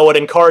you don't know what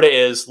Encarta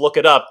is, look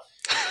it up.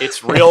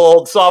 It's real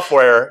old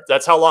software.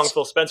 That's how long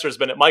Phil Spencer's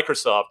been at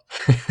Microsoft.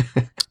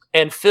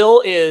 And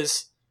Phil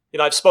is,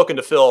 I've spoken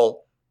to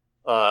Phil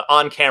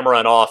on camera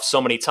and off so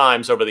many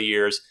times over the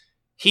years.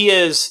 He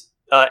is,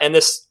 and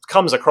this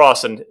comes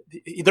across, and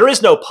there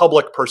is no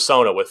public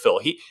persona with Phil.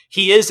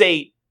 He is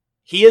a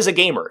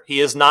gamer. He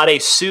is not a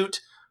suit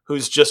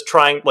who's just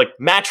trying. Like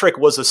Mattrick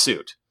was a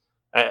suit.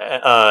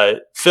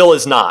 Phil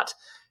is not,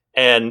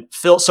 and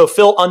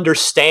Phil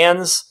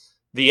understands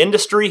the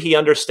industry. He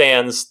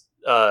understands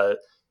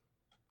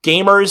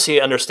gamers. He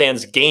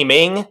understands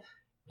gaming.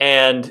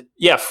 And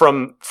yeah,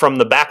 from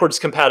the backwards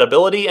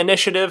compatibility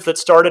initiative that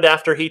started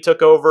after he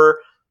took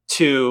over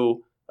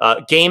to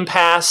Game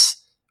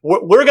Pass,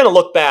 we're going to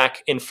look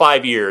back in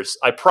 5 years,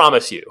 I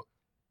promise you,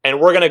 and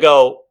we're going to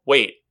go,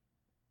 wait,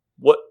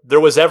 what? There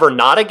was ever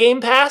not a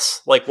Game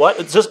Pass? Like what?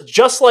 It's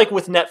just like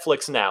with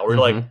Netflix now, we're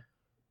like,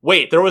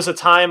 wait, there was a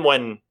time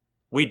when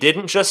we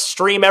didn't just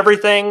stream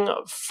everything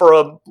for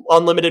a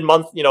unlimited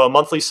month, a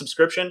monthly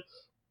subscription.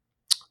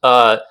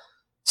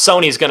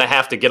 Sony's going to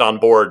have to get on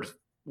board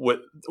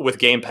with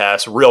Game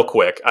Pass real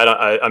quick.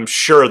 I'm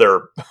sure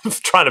they're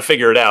trying to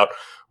figure it out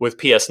with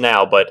PS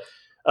Now, but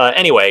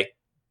anyway,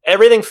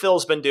 everything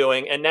Phil's been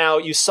doing, and now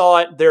you saw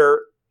it.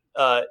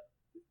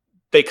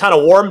 They kind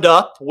of warmed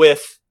up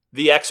with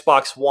the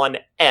Xbox One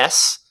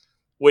S,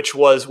 which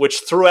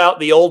threw out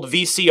the old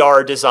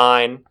VCR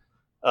design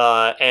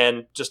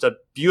and just a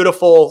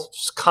beautiful,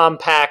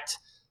 compact,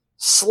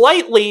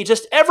 slightly,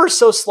 just ever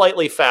so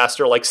slightly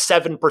faster, like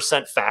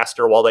 7%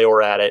 faster while they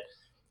were at it.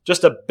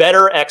 Just a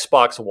better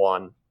Xbox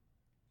One.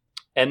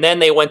 And then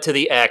they went to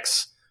the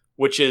X,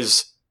 which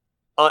is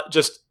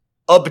just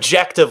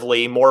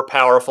objectively more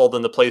powerful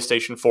than the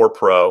PlayStation 4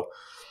 Pro.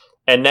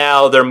 And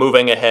now they're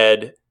moving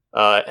ahead.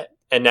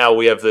 And now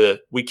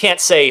we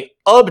can't say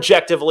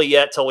objectively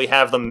yet till we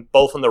have them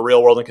both in the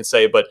real world and can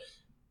say, but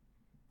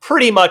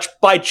pretty much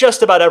by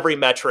just about every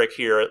metric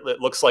here, it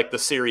looks like the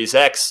Series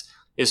X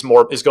is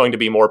going to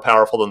be more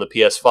powerful than the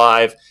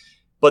PS5.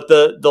 But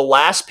the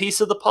last piece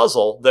of the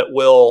puzzle that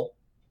will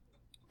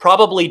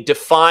probably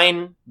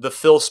define the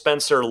Phil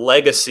Spencer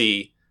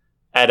legacy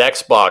at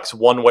Xbox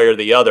one way or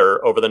the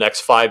other over the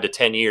next 5 to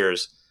 10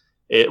 years,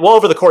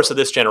 over the course of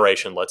this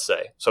generation, let's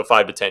say, so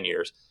 5 to 10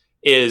 years,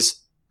 is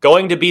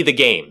going to be the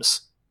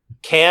games.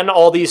 Can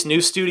all these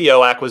new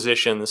studio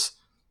acquisitions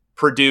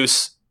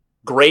produce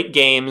great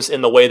games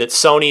in the way that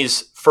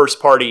Sony's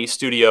first-party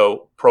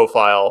studio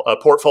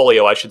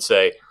portfolio, I should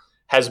say,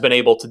 has been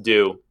able to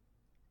do.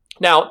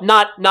 Now,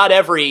 not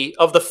every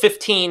of the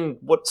 15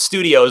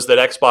 studios that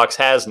Xbox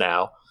has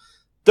now,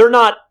 they're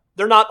not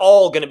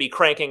all going to be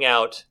cranking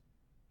out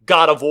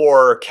God of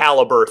War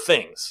caliber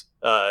things.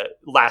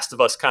 Last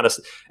of Us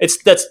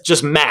that's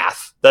just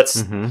math.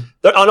 That's and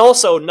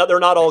also they're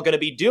not all going to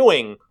be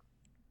doing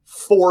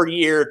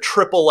 4-year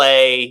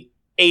AAA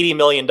 $80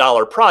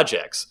 million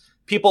projects.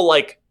 People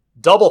like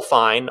Double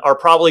Fine are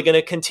probably going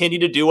to continue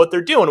to do what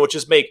they're doing, which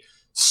is make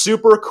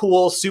super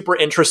cool, super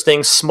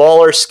interesting,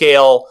 smaller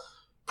scale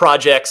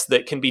projects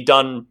that can be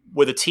done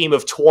with a team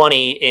of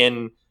 20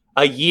 in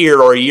a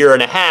year or a year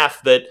and a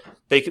half. That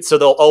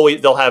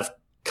they'll have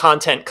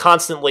content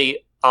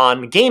constantly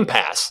on Game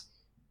Pass.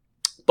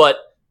 But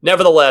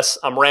nevertheless,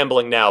 I'm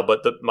rambling now.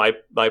 But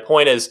my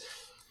point is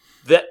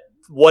that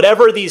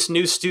whatever these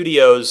new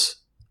studios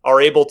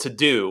are able to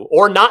do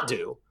or not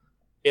do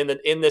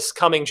in this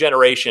coming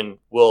generation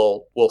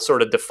will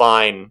sort of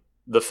define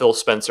the Phil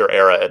Spencer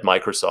era at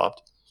Microsoft.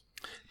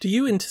 Do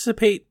you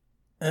anticipate?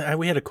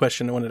 We had a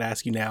question I wanted to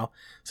ask you now,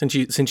 since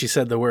you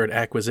said the word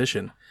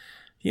acquisition.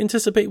 Do you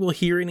anticipate we'll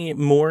hear any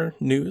more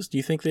news? Do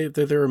you think that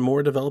there are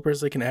more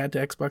developers they can add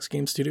to Xbox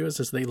Game Studios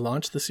as they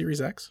launch the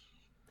Series X?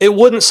 It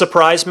wouldn't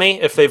surprise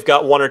me if they've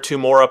got one or two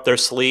more up their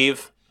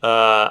sleeve.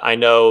 I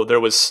know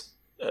there was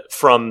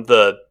from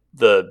the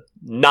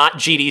not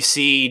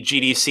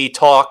GDC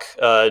talk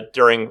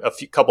during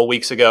couple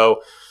weeks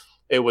ago.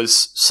 It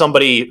was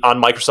somebody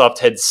on Microsoft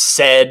had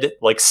said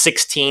like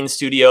 16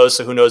 studios.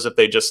 So who knows if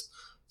they just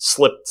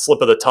slip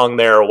of the tongue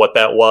there or what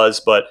that was.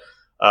 But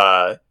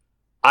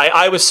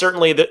I was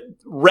certainly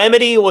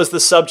Remedy was the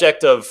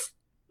subject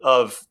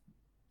of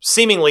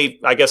seemingly,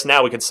 I guess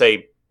now we could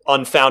say,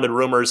 unfounded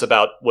rumors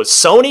about was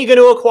Sony going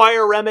to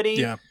acquire Remedy?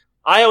 Yeah.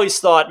 I always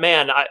thought,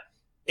 man,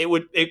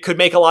 it could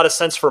make a lot of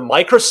sense for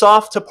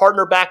Microsoft to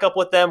partner back up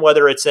with them,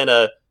 whether it's in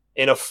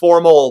a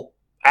formal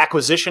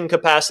acquisition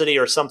capacity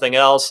or something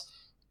else.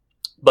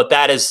 But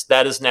that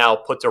is now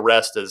put to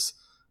rest as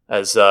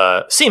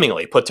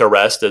seemingly put to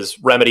rest as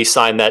Remedy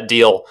signed that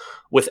deal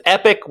with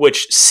Epic,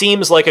 which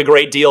seems like a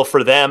great deal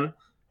for them.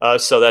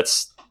 So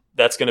that's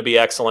going to be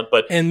excellent.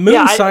 And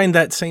Moon signed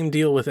that same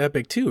deal with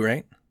Epic too,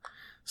 right?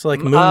 So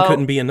like Moon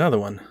couldn't be another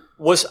one.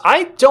 Was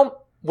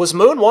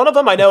Moon one of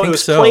them? I know it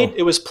was so.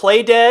 It was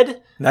Playdead.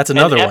 That's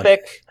another one.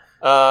 Epic.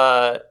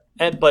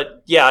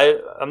 But yeah,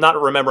 I'm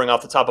not remembering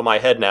off the top of my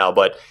head now.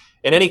 But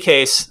in any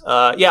case,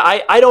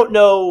 I don't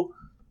know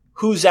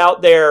who's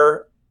out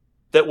there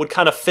that would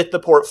kind of fit the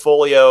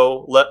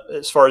portfolio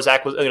as far as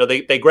acquisition.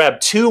 They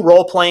grabbed 2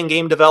 role-playing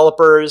game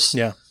developers.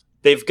 Yeah.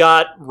 They've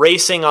got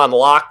racing on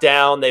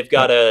lockdown. They've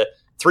got a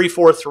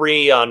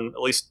 343 on, at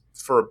least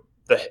for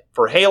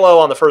Halo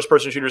on the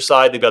first-person shooter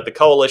side. They've got the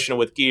Coalition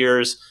with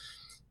Gears.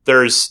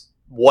 There's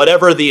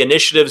whatever the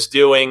initiative's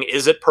doing.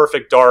 Is it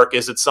Perfect Dark?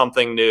 Is it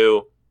something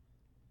new?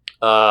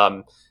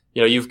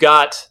 You've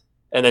got,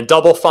 and then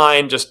Double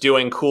Fine just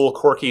doing cool,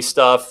 quirky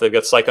stuff. They've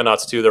got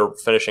Psychonauts 2 they're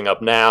finishing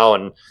up now.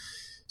 And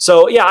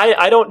so, yeah,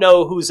 I don't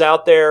know who's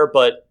out there,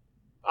 but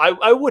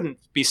I wouldn't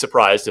be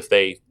surprised if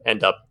they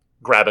end up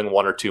grabbing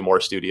 1 or 2 more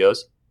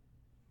studios.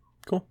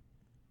 Cool.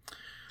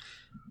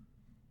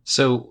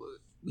 So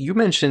you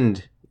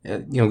mentioned,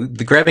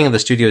 the grabbing of the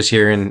studios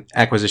here and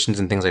acquisitions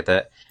and things like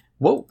that.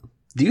 What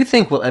do you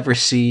think we'll ever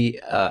see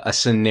a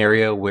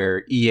scenario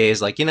where EA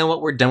is like, you know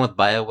what, we're done with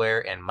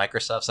BioWare, and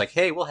Microsoft's like,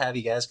 hey, we'll have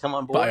you guys come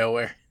on board?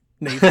 BioWare.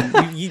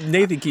 Nathan,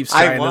 Nathan keeps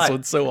trying this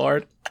one so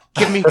hard.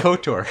 Give me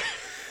KOTOR.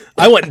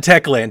 I want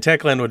Techland.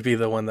 Techland would be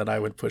the one that I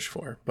would push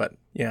for, but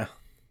yeah.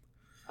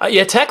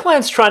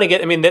 Techland's trying to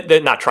get,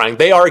 they're not trying.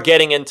 They are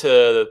getting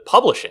into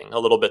publishing a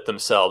little bit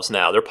themselves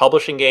now. They're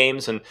publishing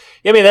games, and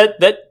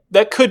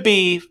that could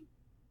be,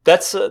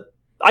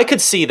 I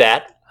could see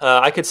that.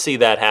 I could see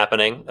that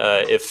happening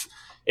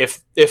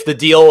if the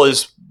deal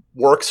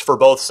works for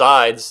both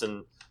sides,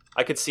 and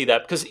I could see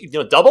that because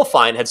Double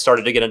Fine had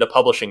started to get into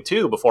publishing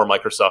too before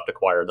Microsoft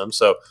acquired them.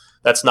 So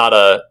that's not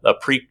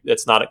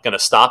that's not going to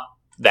stop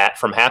that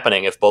from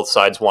happening if both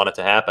sides want it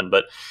to happen.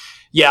 But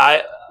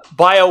yeah,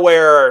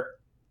 BioWare,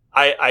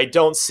 I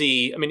don't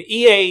see.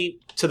 EA,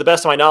 to the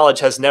best of my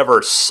knowledge, has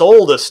never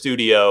sold a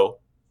studio.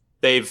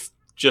 They've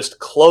just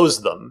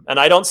closed them,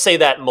 and I don't say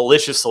that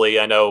maliciously.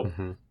 I know.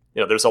 Mm-hmm.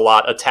 There's a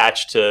lot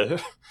attached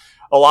to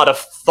a lot of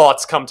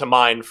thoughts come to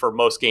mind for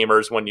most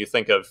gamers when you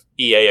think of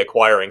EA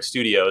acquiring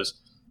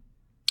studios.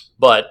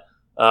 But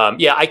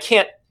I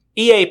can't.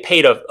 EA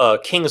paid a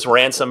king's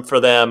ransom for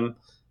them,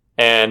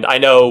 and I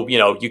know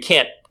you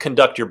can't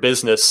conduct your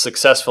business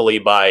successfully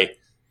by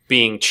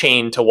being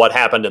chained to what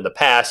happened in the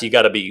past. You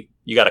got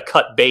to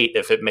cut bait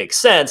if it makes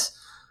sense.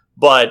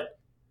 But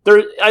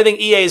I think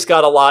EA's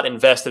got a lot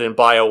invested in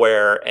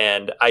BioWare,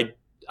 and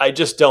I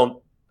just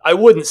don't. I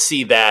wouldn't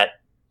see that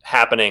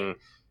happening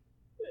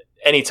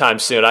anytime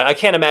soon. I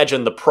can't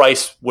imagine the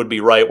price would be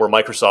right where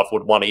Microsoft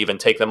would want to even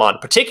take them on,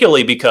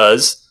 particularly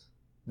because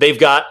they've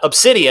got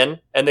Obsidian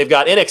and they've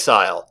got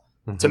inXile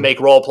to make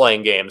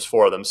role-playing games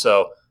for them.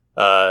 So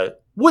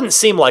wouldn't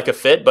seem like a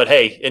fit, but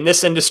hey, in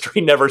this industry,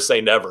 never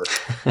say never.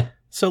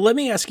 So let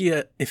me ask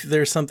you if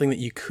there's something that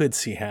you could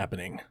see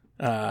happening.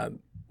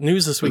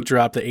 News this week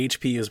dropped that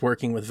HP is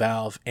working with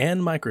Valve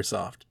and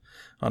Microsoft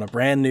on a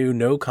brand new,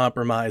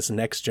 no-compromise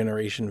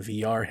next-generation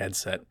VR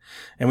headset.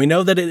 And we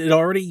know that it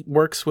already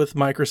works with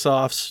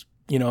Microsoft's,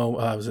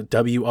 was it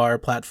WR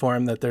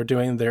platform that they're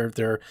doing,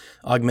 their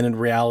augmented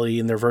reality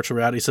and their virtual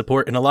reality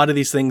support. And a lot of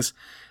these things,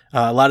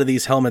 a lot of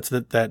these helmets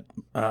that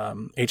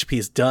HP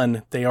has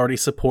done, they already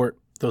support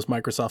those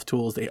Microsoft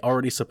tools. They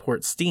already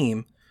support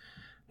Steam.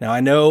 Now, I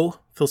know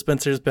Phil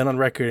Spencer's been on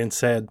record and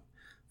said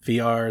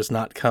VR is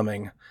not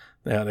coming.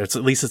 At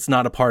least it's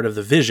not a part of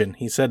the vision.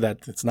 He said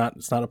that it's not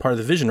a part of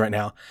the vision right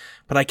now.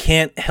 But I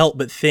can't help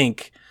but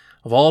think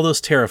of all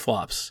those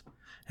teraflops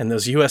and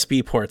those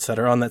USB ports that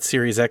are on that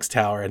Series X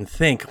tower and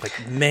think,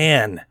 like,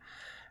 man,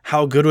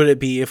 how good would it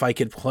be if I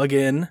could plug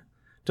in,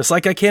 just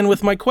like I can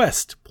with my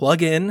Quest,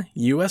 plug in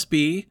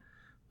USB,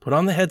 put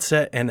on the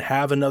headset, and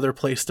have another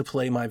place to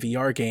play my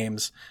VR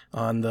games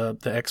on the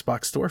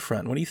Xbox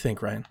storefront. What do you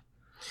think, Ryan?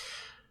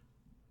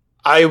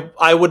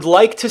 I would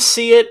like to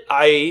see it.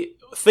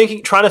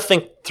 Trying to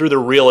think through the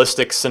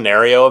realistic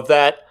scenario of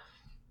that.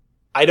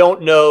 I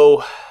don't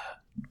know.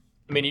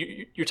 I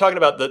mean, you're talking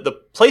about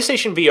the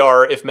PlayStation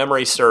VR, if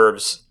memory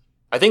serves.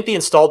 I think the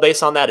install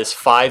base on that is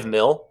 5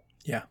 mil.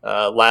 Yeah.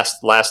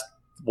 Last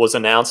was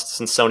announced,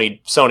 since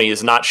Sony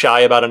is not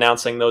shy about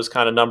announcing those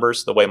kind of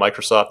numbers the way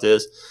Microsoft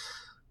is.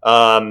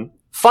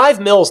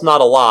 5 mil is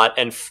not a lot,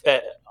 and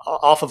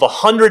off of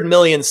 100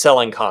 million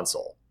selling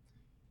console.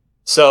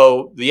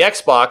 So the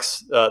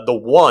Xbox, the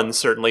One,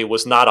 certainly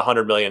was not a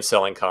 100 million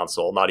selling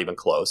console, not even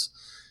close.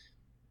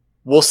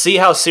 We'll see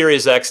how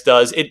Series X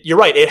does. You're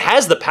right, it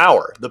has the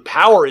power. The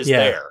power is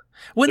there.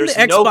 Wouldn't the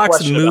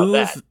Xbox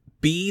move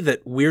be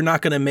that we're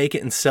not going to make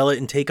it and sell it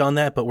and take on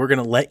that, but we're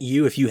going to let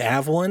you, if you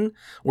have one,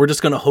 we're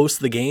just going to host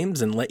the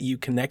games and let you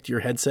connect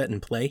your headset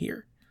and play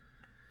here?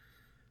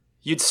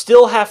 You'd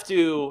still have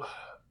to,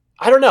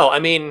 I don't know. I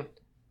mean,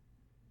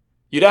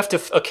 you'd have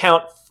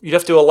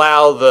to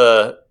allow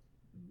the,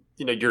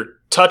 your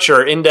touch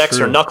or index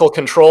or knuckle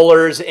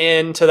controllers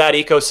into that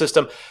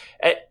ecosystem.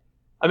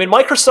 I mean,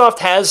 Microsoft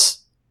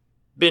has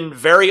been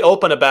very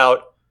open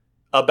about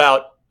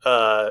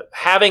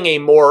having a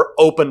more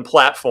open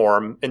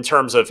platform in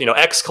terms of,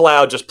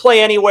 xCloud, just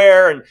play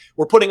anywhere, and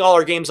we're putting all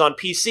our games on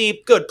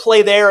PC. Good,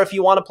 play there if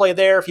you want to play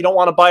there. If you don't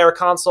want to buy our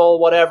console,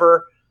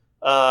 whatever.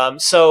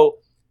 So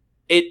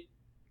it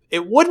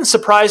wouldn't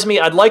surprise me.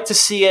 I'd like to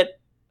see it,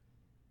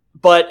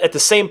 but at the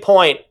same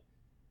point,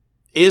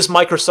 is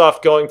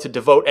Microsoft going to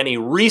devote any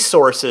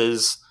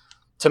resources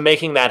to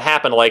making that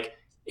happen? Like,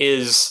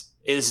 is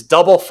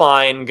Double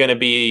Fine going to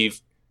be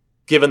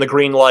given the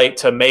green light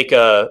to make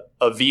a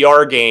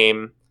VR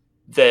game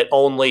that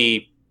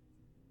only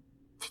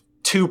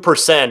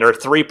 2% or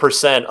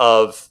 3%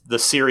 of the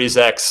Series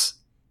X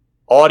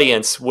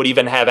audience would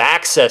even have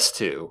access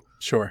to?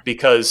 Sure.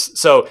 Because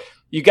so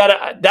you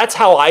gotta. That's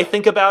how I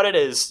think about it.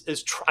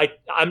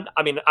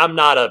 I'm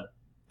not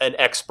an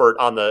expert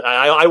on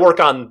I work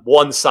on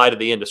one side of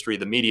the industry,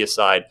 the media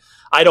side.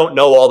 I don't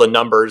know all the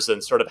numbers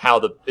and sort of how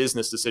the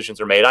business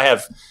decisions are made.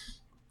 I've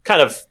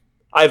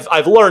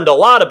learned a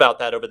lot about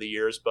that over the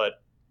years,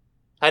 but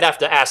I'd have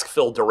to ask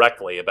Phil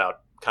directly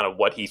about kind of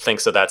what he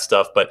thinks of that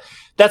stuff. But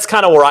that's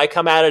kind of where I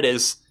come at it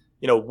is,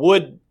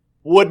 would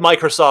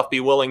Microsoft be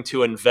willing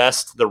to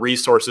invest the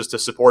resources to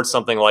support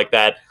something like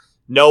that,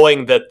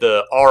 knowing that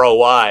the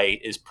ROI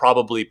is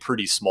probably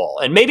pretty small?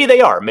 And maybe they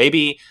are.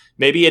 Maybe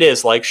it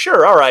is like,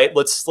 sure, all right,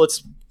 let's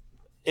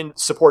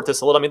support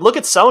this a little. I mean, look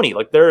at Sony.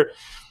 Like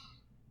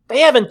they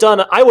haven't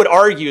done. I would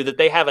argue that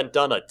they haven't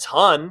done a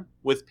ton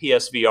with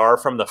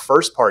PSVR from the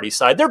first party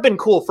side. There've been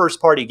cool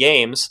first party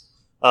games,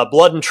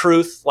 Blood and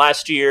Truth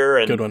last year,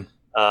 and good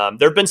one.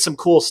 There've been some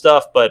cool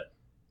stuff, but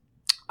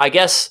I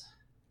guess,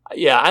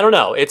 yeah, I don't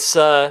know. It's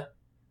an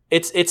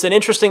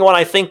interesting one.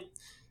 I think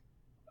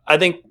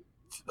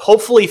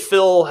hopefully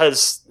Phil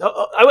has,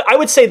 I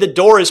would say the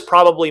door is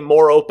probably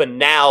more open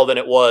now than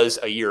it was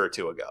a year or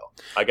two ago.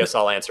 I guess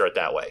I'll answer it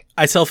that way.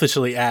 I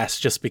selfishly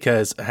asked just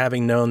because,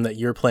 having known that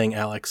you're playing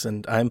Alex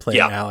and I'm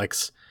playing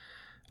Alex,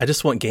 I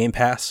just want Game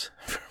Pass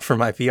for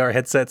my VR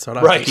headset, so I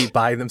don't have to keep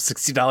buying them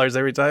 $60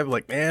 every time.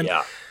 Like, man,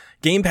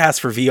 Game Pass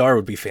for VR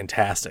would be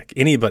fantastic.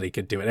 Anybody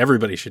could do it.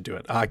 Everybody should do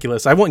it.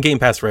 Oculus. I want Game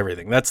Pass for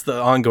everything. That's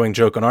the ongoing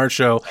joke on our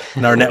show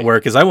and our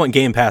network is I want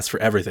Game Pass for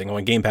everything. I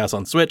want Game Pass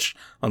on Switch,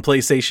 on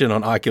PlayStation,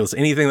 on Oculus,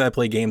 anything that I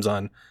play games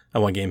on, I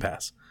want Game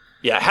Pass.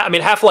 Yeah, I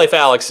mean, Half-Life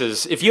Alyx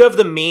is, if you have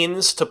the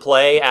means to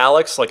play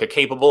Alyx, like a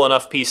capable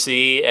enough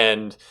PC,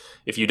 and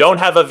if you don't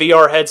have a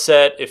VR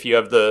headset, if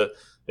you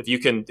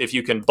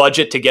can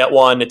budget to get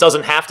one, it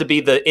doesn't have to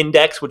be the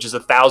Index, which is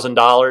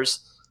 $1,000.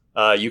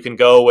 You can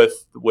go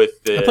with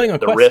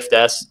the Rift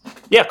S.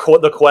 Yeah,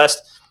 the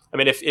Quest. I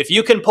mean, if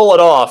you can pull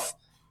it off,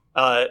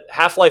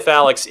 Half-Life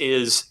Alyx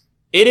is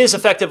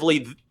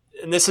effectively,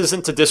 and this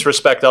isn't to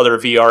disrespect other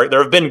VR.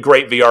 There have been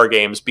great VR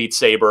games, Beat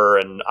Saber,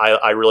 and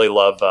I really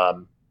love.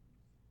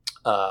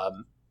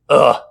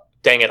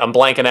 Dang it, I'm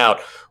blanking out.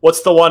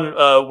 What's the one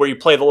where you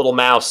play the little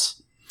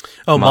mouse?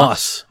 Oh,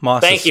 Moss.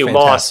 Thank is you,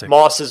 fantastic.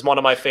 Moss is one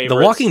of my favorites.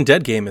 The Walking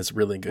Dead game is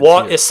really good.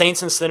 Too.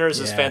 Saints and Sinners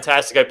is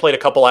fantastic. I played a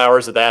couple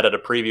hours of that at a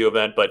preview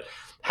event, but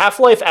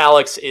Half-Life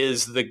Alyx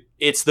is the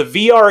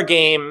VR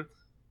game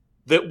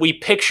that we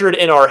pictured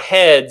in our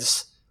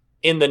heads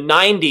in the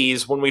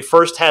 90s when we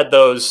first had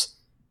those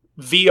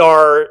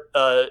VR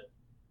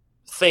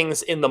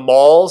things in the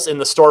malls, in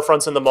the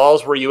storefronts in the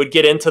malls, where you would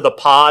get into the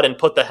pod and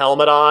put the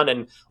helmet on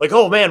and like,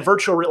 oh man,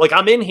 like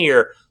I'm in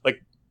here.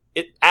 Like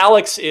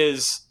Alyx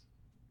is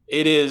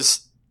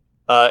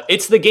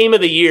it's the game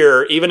of the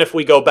year, even if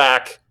we go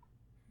back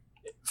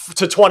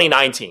to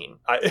 2019.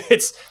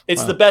 It's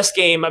wow. The best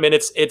game. I mean,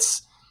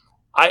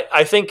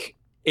 I think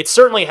it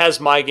certainly has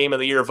my game of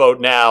the year vote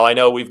now. I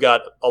know we've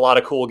got a lot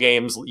of cool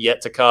games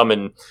yet to come,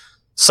 and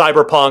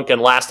Cyberpunk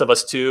and Last of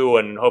Us 2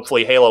 and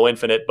hopefully Halo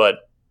Infinite, but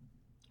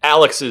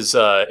Alyx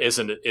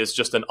is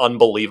just an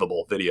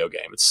unbelievable video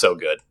game. It's so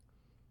good.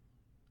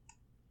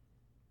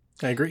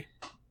 I agree.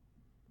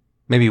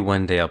 Maybe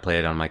one day I'll play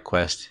it on my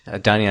Quest.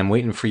 Donnie, I'm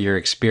waiting for your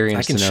experience.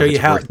 I can show you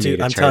how, dude.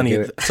 I'm telling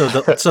you. So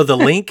the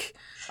link,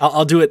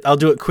 I'll do it. I'll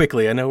do it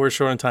quickly. I know we're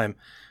short on time.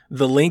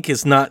 The link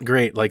is not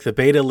great. Like the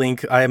beta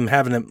link, I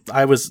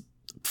was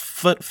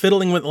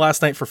fiddling with it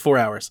last night for 4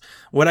 hours.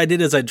 What I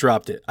did is I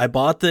dropped it. I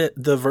bought the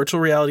virtual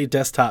reality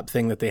desktop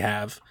thing that they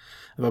have.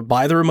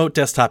 Buy the remote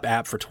desktop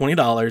app for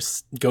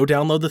 $20. Go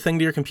download the thing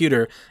to your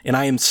computer, and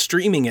I am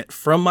streaming it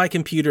from my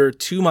computer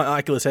to my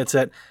Oculus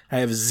headset. I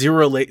have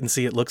zero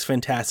latency. It looks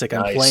fantastic.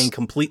 I'm playing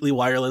completely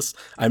wireless.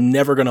 I'm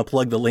never going to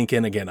plug the link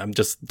in again. I'm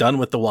just done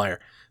with the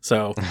wire.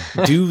 So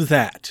do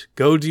that.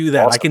 Go do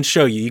that. Awesome. I can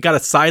show you. You got to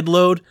side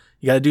load.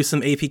 You got to do some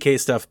APK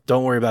stuff.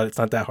 Don't worry about it. It's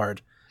not that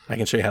hard. I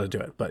can show you how to do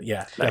it. But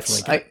yeah,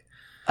 definitely.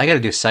 I got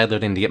to do side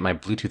loading to get my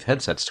Bluetooth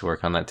headsets to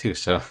work on that too.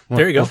 So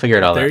there you go. We'll figure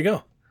it all out. There you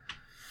go.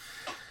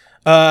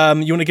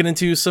 You want to get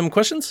into some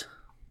questions?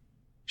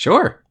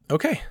 Sure.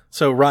 Okay.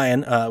 So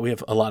Ryan, we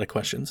have a lot of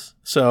questions.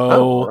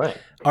 So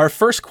Our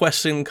first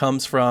question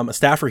comes from a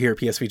staffer here at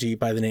PSVG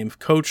by the name of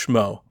Coach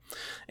Mo.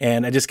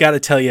 And I just got to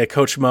tell you,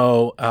 Coach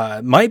Mo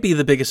might be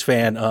the biggest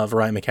fan of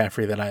Ryan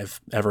McCaffrey that I've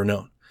ever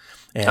known.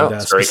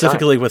 And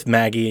specifically with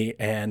Maggie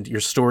and your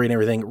story and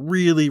everything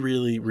really,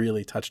 really,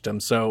 really touched him.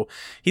 So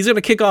he's going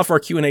to kick off our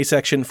Q&A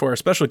section for our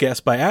special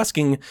guest by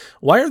asking,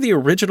 why are the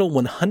original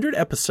 100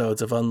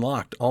 episodes of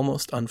Unlocked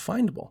almost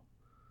unfindable?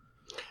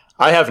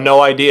 I have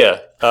no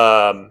idea.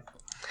 Because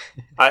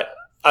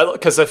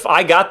if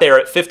I got there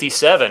at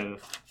 57,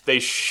 they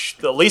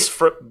at least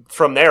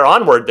from there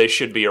onward, they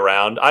should be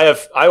around. I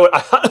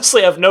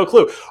honestly have no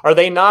clue. Are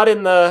they not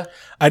in the...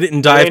 I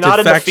didn't dive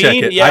to fact check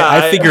it. Yeah,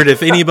 I figured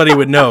if anybody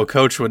would know,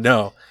 Coach would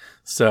know.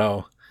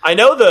 So I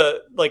know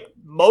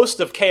most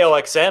of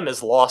KOXM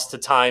is lost to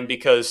time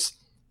because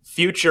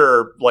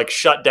Future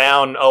shut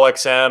down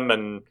OXM,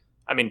 and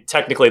I mean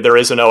technically there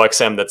is an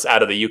OXM that's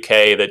out of the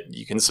UK that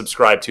you can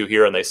subscribe to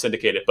here and they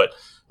syndicate it, but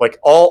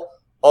all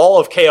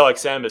of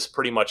KOXM is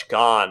pretty much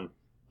gone.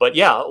 But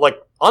yeah,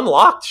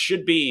 Unlocked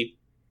should be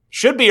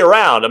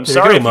around. I'm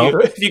sorry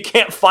if you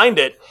can't find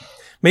it.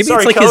 Maybe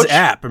it's like Coach. His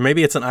app, or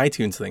maybe it's an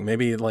iTunes thing.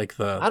 Maybe I don't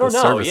know.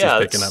 Service is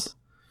picking up.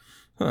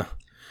 Huh.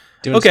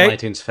 Doing some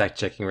iTunes fact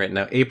checking right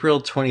now. April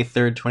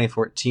 23rd,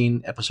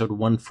 2014, episode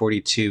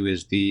 142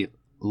 is the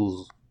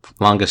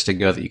longest to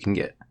go that you can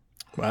get.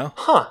 Wow.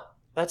 Huh.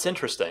 That's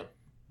interesting.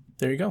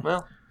 There you go.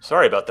 Well,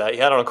 sorry about that.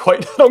 Yeah, I don't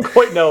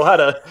quite know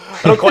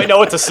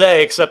what to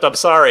say except I'm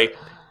sorry.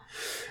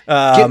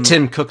 Get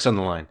Tim Cooks on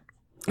the line.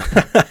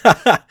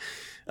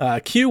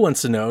 Q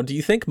wants to know, do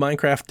you think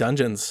Minecraft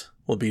Dungeons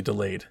will be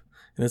delayed?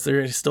 And is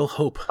there still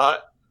hope?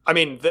 I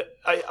mean,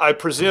 I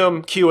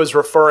presume Q is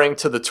referring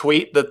to the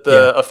tweet that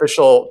the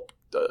official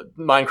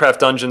Minecraft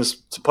Dungeons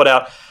put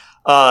out.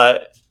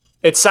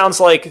 It sounds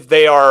like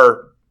they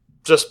are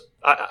just...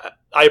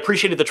 I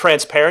appreciated the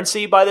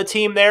transparency by the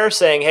team there,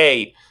 saying,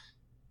 hey,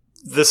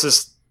 this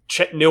is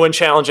new and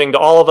challenging to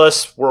all of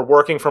us. We're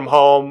working from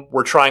home.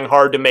 We're trying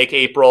hard to make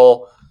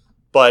April.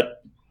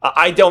 But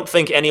I don't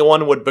think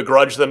anyone would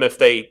begrudge them if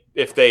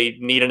they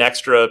need an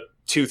extra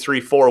 2,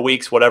 3, 4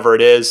 weeks, whatever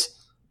it is.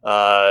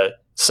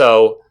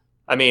 So,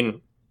 I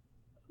mean,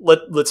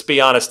 let's be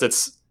honest.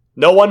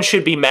 No one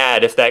should be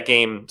mad if that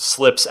game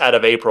slips out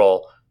of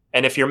April.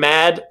 And if you're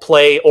mad,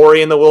 play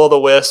Ori and the Will of the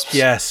Wisps.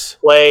 Yes.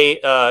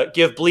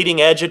 Give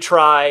Bleeding Edge a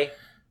try.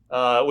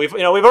 We've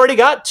already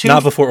got two.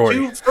 Not before Ori.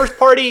 2 first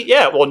party.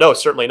 Yeah. Well, no,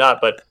 certainly not.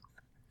 But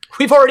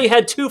we've already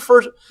had 2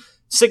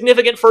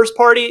 significant first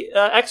party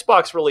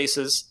Xbox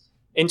releases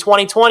in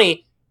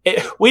 2020.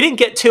 We didn't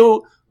get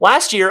 2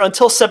 last year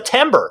until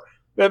September.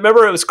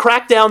 Remember, it was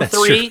Crackdown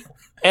 3, true.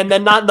 And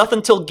then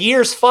nothing till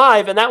Gears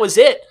 5, and that was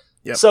it.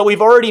 Yep. So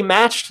we've already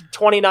matched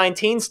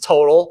 2019's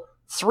total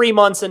 3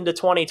 months into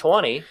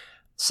 2020.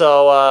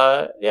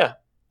 So yeah.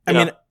 I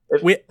mean,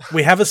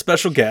 we have a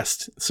special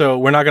guest, so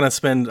we're not going to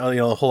spend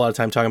a whole lot of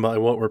time talking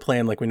about what we're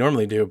playing like we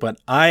normally do. But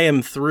I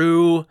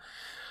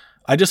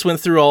just went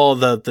through all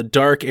the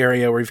dark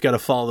area where you've got to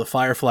follow the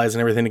fireflies and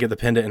everything to get the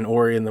pendant in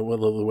Ori and the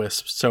Will of the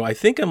Wisps. So I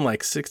think I'm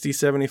 60,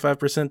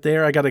 75%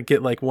 there. I got to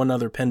get one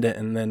other pendant,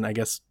 and then I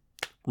guess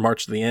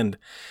march to the end.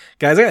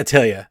 Guys, I gotta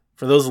tell you,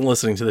 for those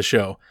listening to the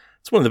show,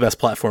 it's one of the best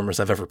platformers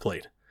I've ever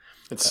played.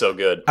 It's so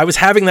good. I was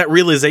having that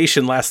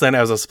realization last night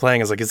as I was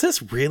playing. I was like, is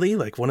this really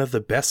like one of the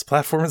best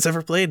platformers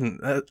ever played?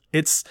 And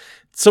it's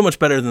so much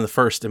better than the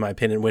first, in my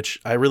opinion, which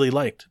I really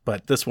liked.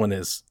 But this one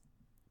it's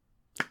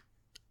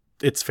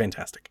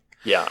fantastic.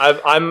 Yeah,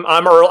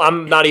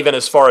 I'm not even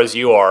as far as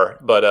you are,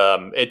 but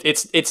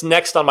it's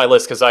next on my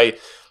list because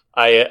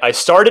I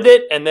started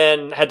it and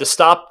then had to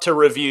stop to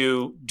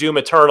review Doom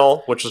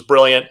Eternal, which was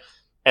brilliant,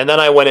 and then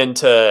I went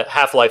into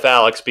Half-Life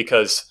Alyx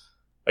because,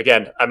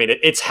 again, I mean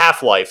it's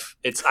Half-Life.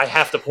 I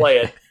have to play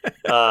it,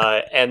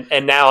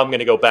 and now I'm going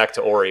to go back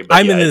to Ori. But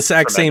I'm in the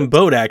exact same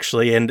boat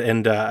actually,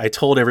 and I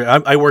told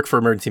I work for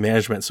emergency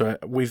management, so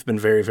we've been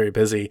very, very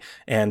busy,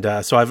 and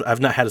so I've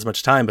not had as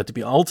much time. But to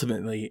be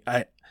ultimately,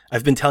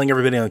 I've been telling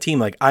everybody on the team,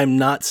 like, I'm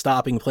not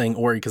stopping playing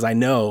Ori because I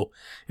know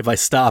if I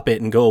stop it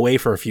and go away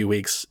for a few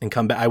weeks and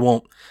come back, I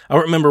won't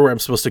remember where I'm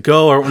supposed to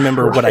go. I won't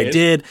remember what I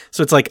did.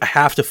 So it's like, I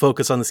have to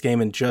focus on this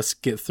game and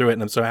just get through it.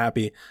 And I'm so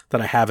happy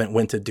that I haven't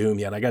went to Doom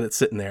yet. I got it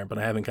sitting there, but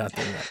I haven't got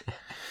there yet.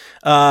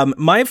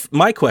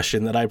 My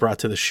question that I brought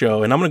to the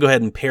show, and I'm going to go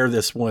ahead and pair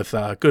this with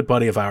a good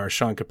buddy of ours,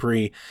 Sean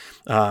Capri.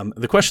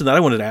 The question that I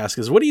wanted to ask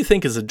is, what do you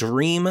think is a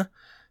dream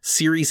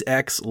Series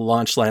X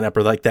launch lineup,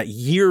 or like that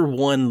year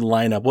one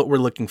lineup, what we're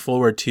looking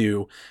forward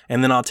to?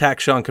 And then I'll tack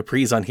Sean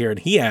Capri's on here, and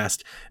he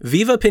asked,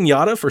 Viva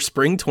Pinata for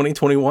spring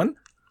 2021?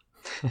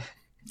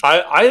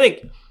 I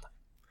think,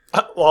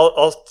 well,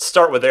 I'll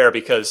start with there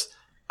because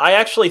I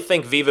actually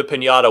think Viva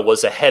Pinata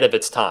was ahead of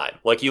its time.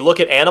 Like, you look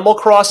at Animal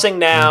Crossing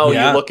now,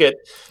 you look at,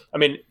 I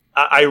mean,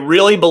 I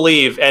really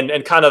believe,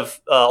 and kind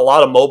of a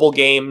lot of mobile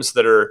games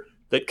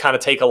that kind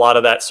of take a lot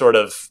of that sort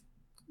of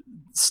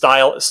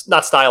style,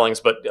 not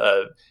stylings, but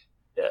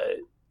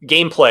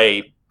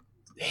gameplay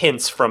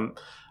hints from.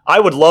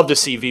 I would love to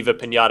see Viva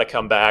Pinata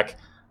come back.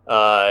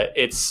 I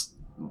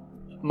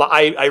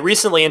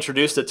recently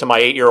introduced it to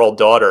my 8-year-old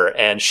daughter,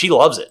 and she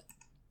loves it.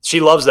 She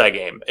loves that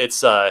game.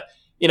 It's and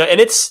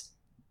it's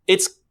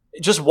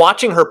just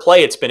watching her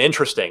play. It's been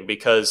interesting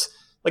because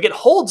like it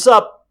holds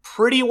up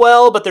pretty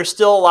well, but there's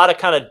still a lot of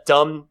kind of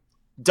dumb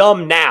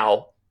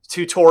now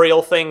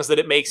tutorial things that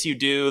it makes you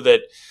do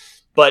that.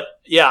 But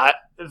yeah,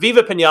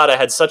 Viva Pinata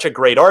had such a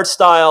great art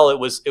style. It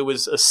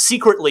was a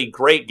secretly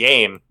great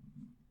game.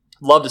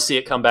 Love to see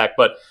it come back.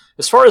 But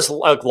as far as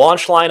like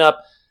launch lineup,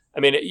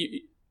 I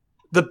mean,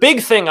 the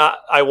big thing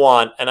I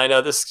want, and I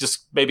know this is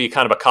just maybe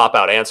kind of a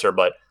cop-out answer,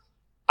 but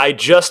I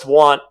just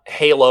want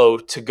Halo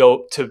to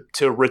go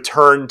to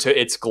return to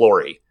its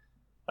glory.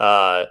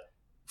 5,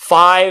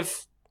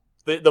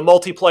 the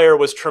multiplayer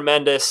was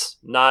tremendous.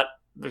 I'm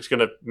just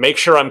going to make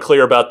sure I'm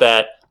clear about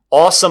that.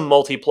 Awesome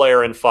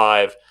multiplayer in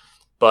 5.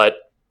 But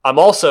I'm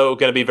also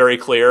going to be very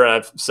clear, and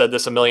I've said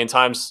this a million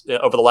times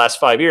over the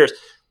last 5 years,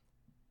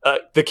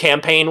 the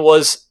campaign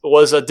was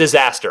a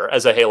disaster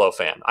as a Halo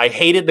fan. I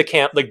hated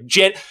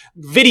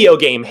video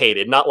game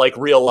hated, not like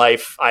real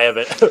life. I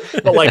haven't,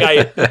 but like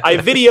I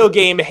video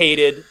game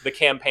hated the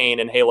campaign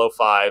in Halo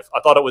 5. I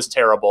thought it was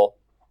terrible.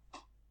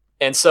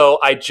 And so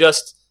I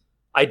just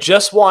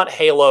want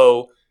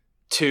Halo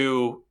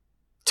to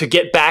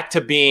get back to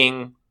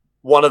being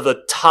one of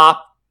the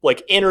top,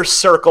 like inner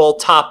circle,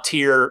 top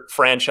tier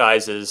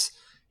franchises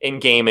in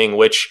gaming,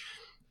 which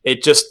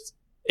it's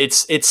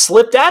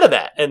slipped out of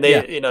that. And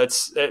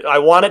I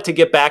want it to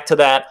get back to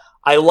that.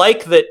 I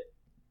like that,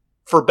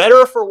 for better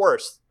or for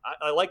worse.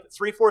 I like that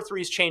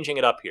 343 is changing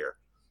it up here.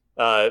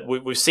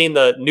 We've seen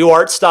the new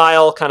art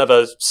style, kind of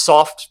a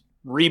soft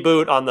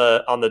reboot on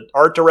the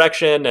art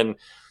direction. And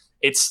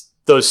it's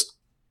those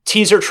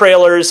teaser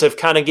trailers have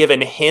kind of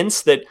given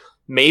hints that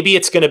maybe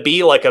it's going to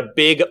be like a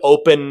big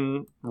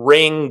open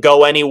ring,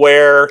 go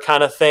anywhere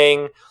kind of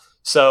thing.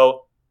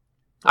 So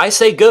I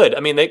say good. I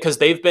mean, because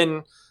they've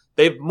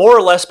more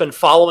or less been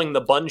following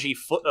the Bungie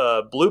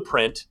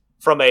blueprint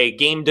from a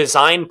game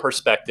design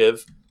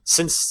perspective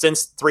since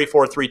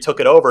 343 took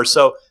it over.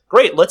 So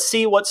great. Let's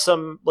see what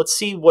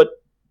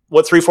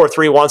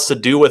 343 wants to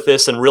do with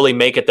this and really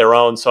make it their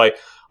own. So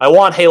I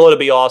want Halo to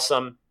be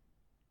awesome.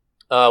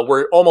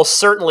 We're almost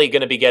certainly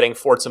going to be getting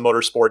Forza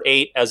Motorsport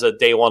 8 as a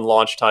day one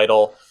launch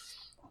title.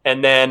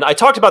 And then I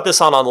talked about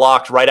this on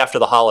Unlocked right after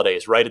the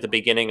holidays, right at the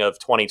beginning of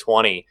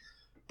 2020.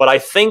 But I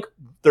think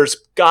there's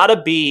got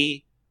to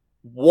be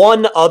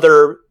one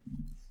other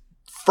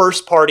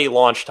first-party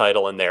launch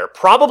title in there.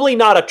 Probably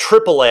not a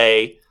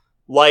AAA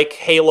like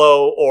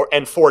Halo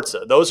and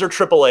Forza. Those are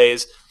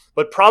AAAs,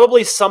 but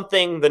probably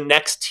something the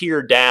next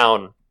tier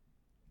down.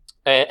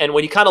 And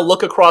when you kind of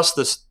look across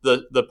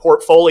the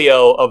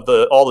portfolio of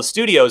all the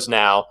studios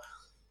now,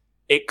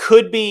 it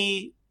could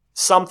be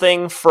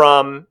something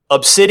from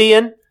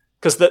Obsidian,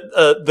 because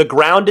the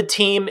Grounded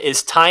team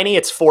is tiny.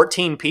 It's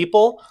 14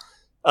 people.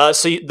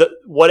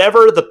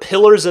 Whatever the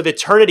Pillars of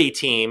Eternity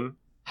team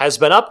has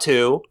been up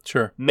to,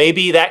 sure,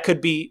 maybe they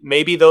could be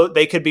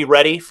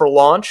ready for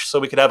launch, so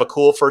we could have a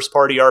cool first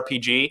party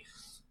RPG.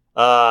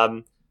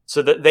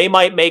 So that they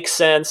might make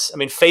sense. I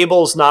mean,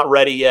 Fable's not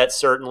ready yet,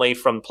 certainly,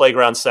 from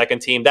Playground's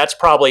second team. That's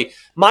probably,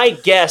 my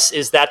guess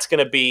is that's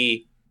going to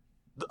be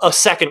a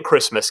second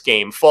Christmas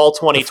game, fall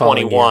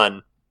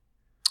 2021,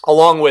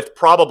 along with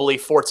probably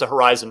Forza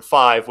Horizon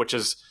 5, which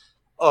is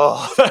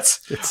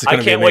I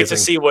can't wait to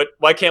see what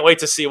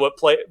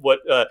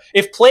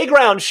if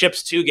Playground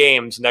ships 2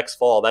 games next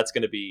fall. That's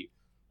going to be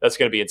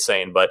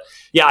insane. But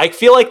yeah, I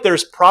feel like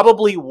there's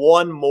probably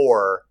one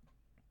more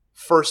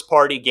first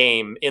party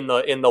game in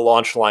the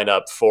launch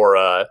lineup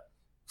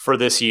for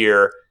this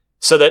year,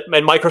 so that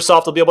and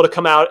Microsoft will be able to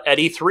come out at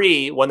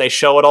E3 when they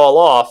show it all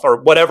off,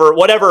 or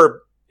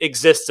whatever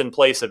exists in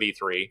place of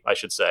E3, I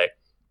should say,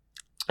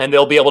 and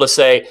they'll be able to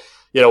say,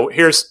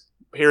 here's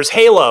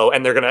Halo,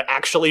 and they're going to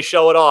actually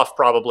show it off.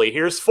 Probably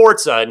here's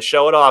Forza and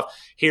show it off.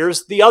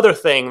 Here's the other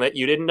thing that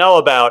you didn't know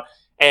about,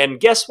 and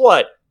guess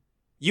what?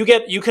 You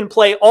can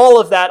play all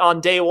of that on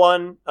day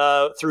one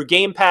through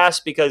Game Pass,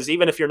 because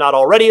even if you're not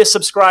already a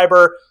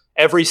subscriber,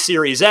 every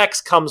Series X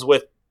comes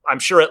with, I'm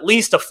sure, at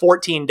least a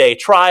 14-day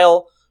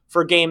trial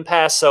for Game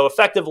Pass. So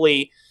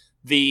effectively,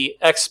 the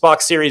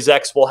Xbox Series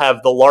X will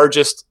have the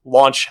largest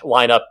launch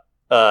lineup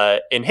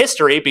in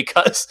history,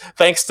 because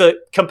thanks to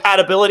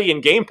compatibility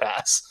in Game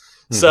Pass.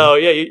 Mm-hmm. So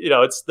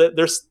yeah,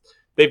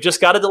 they've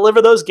just got to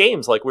deliver those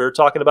games like we were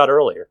talking about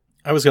earlier.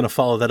 I was going to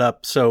follow that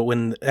up. So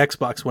when the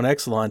Xbox One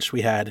X launched,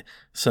 we had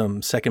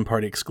some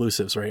second-party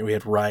exclusives, right? We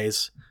had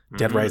Rise,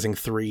 Dead Rising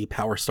 3,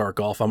 Power Star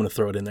Golf. I'm going to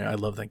throw it in there. I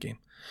love that game.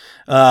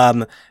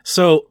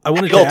 So I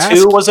wanted to ask...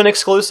 Peggle 2 was an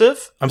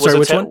exclusive. I'm sorry,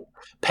 which one?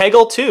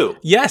 Peggle 2.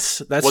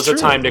 Yes, that's was true. A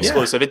timed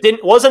exclusive.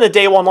 It wasn't a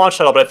day one launch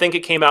title, but I think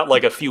it came out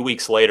like a few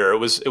weeks later. It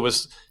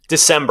was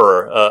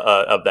December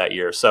of that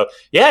year. So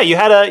yeah, you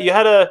had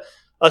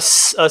a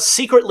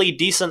secretly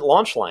decent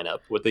launch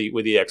lineup with the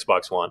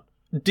Xbox One.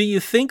 Do you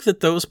think that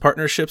those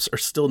partnerships are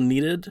still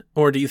needed?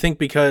 Or do you think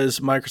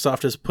because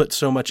Microsoft has put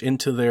so much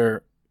into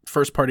their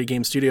first-party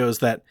game studios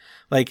that,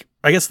 like,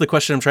 I guess the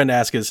question I'm trying to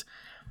ask is,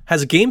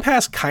 has Game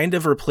Pass kind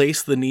of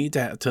replaced the need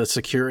to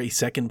secure a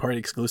second-party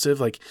exclusive?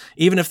 Like,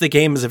 even if the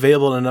game is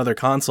available on another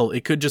console,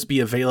 it could just be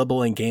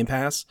available in Game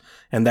Pass,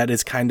 and that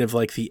is kind of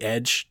like the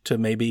edge to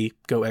maybe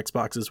go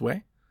Xbox's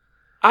way?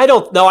 I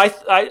don't know.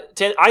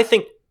 I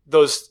think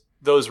those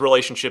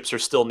relationships are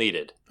still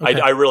needed. Okay.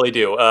 I really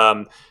do.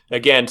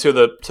 Again, to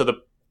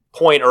the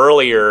point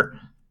earlier,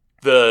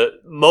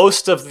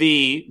 most of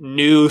the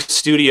new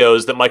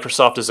studios that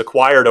Microsoft has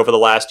acquired over the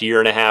last year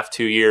and a half,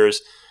 2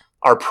 years,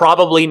 are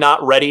probably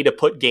not ready to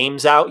put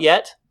games out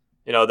yet.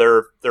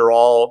 They're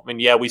all. I mean,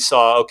 yeah, we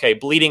saw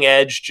Bleeding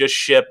Edge just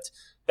shipped.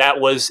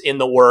 That was in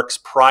the works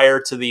prior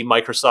to the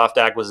Microsoft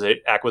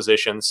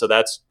acquisition, so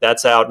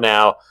that's out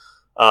now.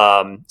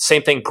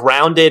 Same thing.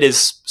 Grounded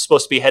is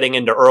supposed to be heading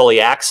into early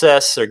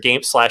access or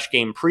game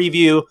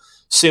preview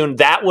soon.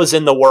 That was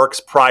in the works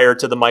prior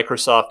to the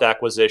Microsoft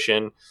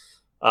acquisition.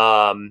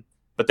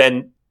 But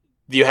then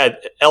you had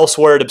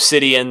Elsewhere at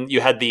Obsidian.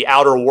 You had the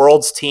Outer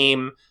Worlds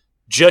team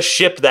just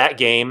shipped that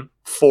game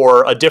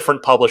for a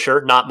different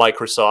publisher, not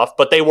Microsoft,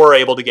 but they were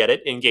able to get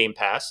it in Game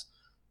Pass,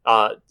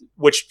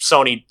 which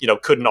Sony,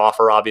 couldn't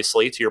offer,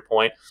 obviously, to your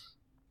point.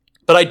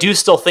 But I do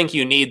still think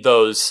you need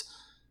those.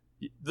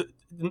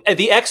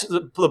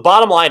 The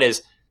bottom line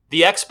is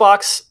the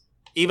Xbox,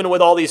 even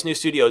with all these new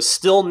studios,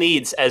 still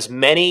needs as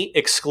many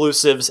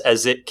exclusives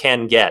as it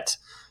can get.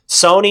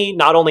 Sony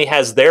not only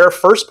has their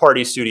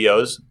first-party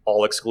studios,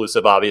 all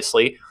exclusive,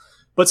 obviously,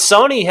 but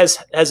Sony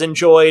has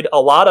enjoyed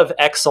a lot of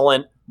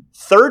excellent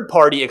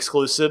third-party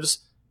exclusives,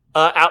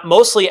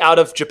 mostly out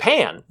of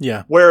Japan,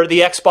 where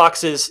the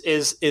Xbox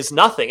is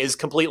nothing, is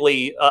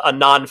completely a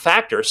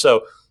non-factor.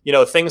 So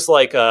things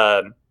like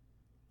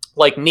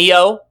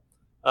Neo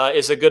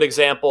is a good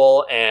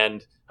example,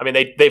 and I mean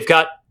they've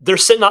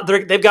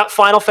got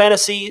Final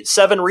Fantasy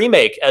VII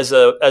Remake as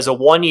a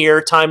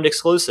 1-year timed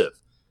exclusive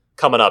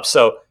coming up.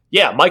 So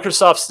yeah,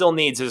 Microsoft still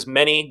needs as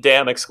many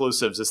damn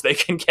exclusives as they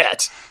can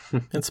get.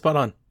 It's spot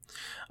on.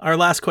 Our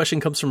last question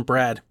comes from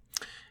Brad.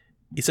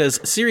 He says,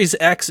 Series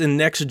X in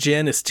next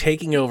gen is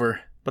taking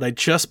over, but I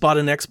just bought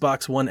an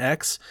Xbox One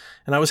X,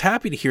 and I was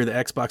happy to hear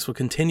that Xbox will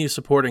continue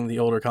supporting the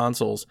older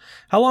consoles.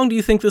 How long do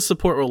you think this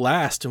support will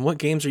last, and what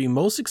games are you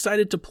most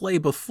excited to play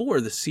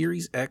before the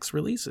Series X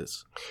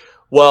releases?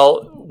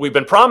 Well, we've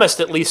been promised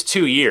at least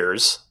 2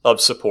 years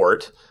of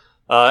support,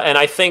 and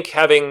I think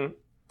having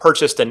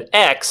purchased an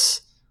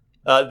X,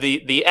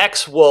 the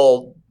X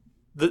will...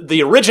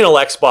 The original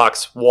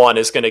Xbox One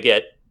is going to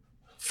get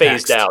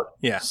phased out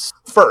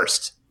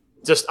first,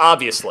 just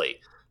obviously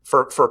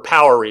for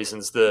power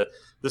reasons. The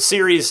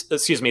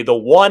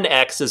One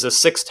X is a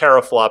 6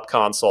 teraflop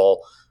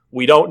console.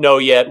 We don't know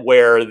yet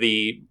where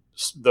the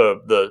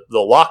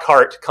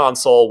Lockhart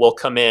console will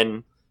come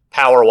in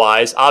power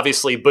wise.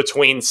 Obviously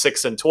between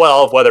 6 and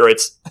 12, whether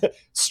it's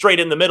straight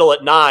in the middle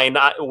at 9,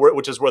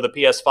 which is where the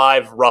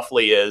PS5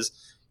 roughly is,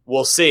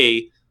 we'll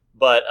see.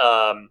 But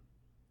I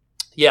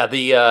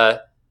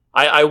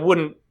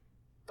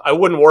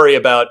wouldn't worry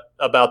about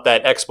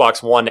that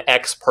Xbox One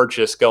X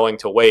purchase going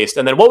to waste.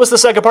 And then what was the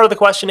second part of the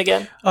question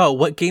again? Oh,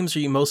 what games are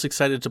you most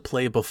excited to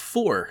play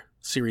before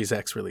Series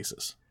X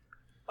releases?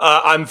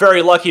 I'm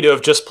very lucky to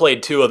have just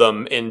played 2 of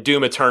them in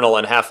Doom Eternal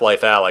and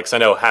Half-Life Alyx. I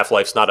know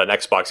Half-Life's not an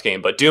Xbox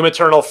game, but Doom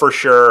Eternal for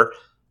sure.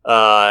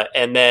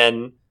 And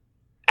then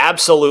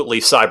absolutely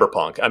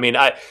Cyberpunk. I mean,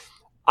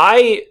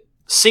 I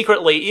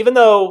secretly, even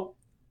though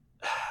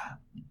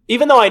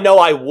I know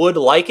I would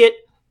like it,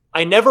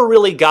 I never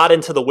really got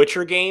into the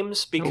Witcher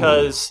games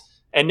because,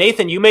 and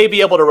Nathan, you may be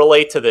able to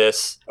relate to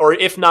this, or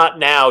if not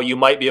now, you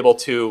might be able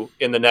to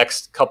in the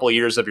next couple of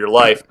years of your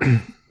life.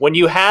 When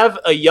you have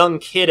a young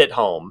kid at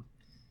home,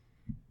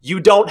 you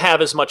don't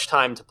have as much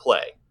time to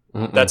play.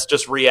 Mm-mm. That's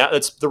just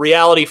that's the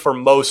reality for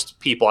most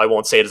people. I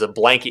won't say it as a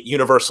blanket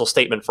universal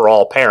statement for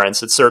all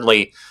parents.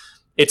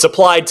 It's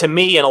applied to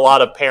me and a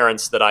lot of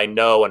parents that I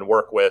know and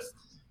work with.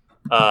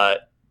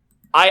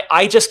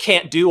 I just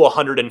can't do a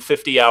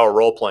 150-hour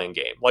role-playing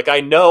game. Like,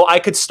 I know I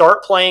could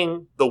start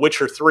playing The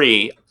Witcher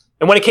 3,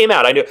 and when it came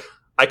out, I knew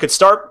I could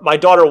start. My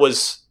daughter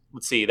was,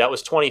 that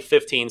was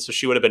 2015, so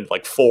she would have been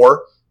like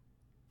 4.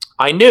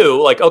 I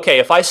knew, like, okay,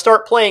 if I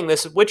start playing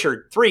this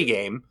Witcher 3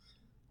 game,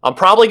 I'm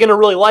probably going to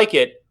really like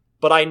it,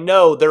 but I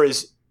know there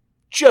is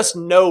just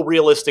no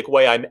realistic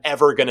way I'm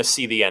ever going to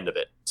see the end of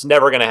it. It's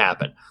never going to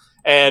happen.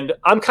 And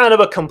I'm kind of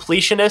a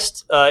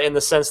completionist in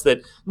the sense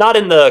that, not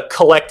in the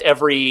collect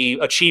every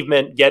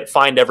achievement,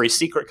 find every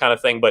secret kind of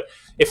thing, but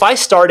if I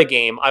start a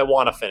game, I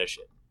want to finish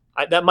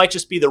it. That might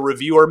just be the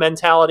reviewer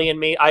mentality in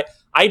me.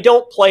 I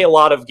don't play a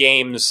lot of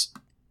games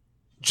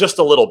just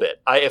a little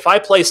bit. If I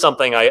play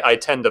something, I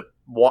tend to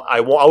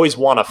always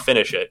want to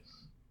finish it.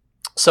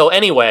 So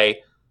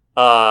anyway,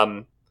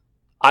 so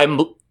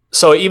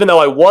even though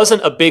I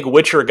wasn't a big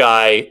Witcher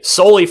guy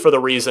solely for the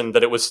reason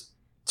that it was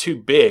too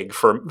big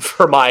for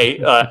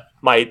my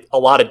my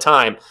allotted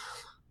time,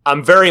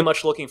 I'm very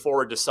much looking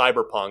forward to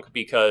Cyberpunk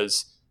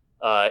because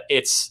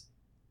it's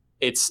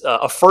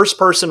a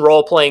first-person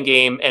role-playing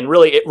game, and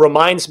really it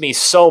reminds me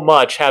so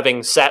much,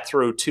 having sat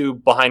through 2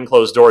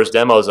 behind-closed-doors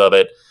demos of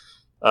it.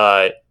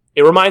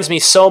 It reminds me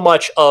so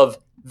much of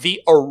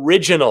the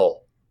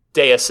original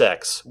Deus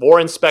Ex,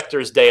 Warren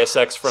Spector's Deus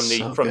Ex from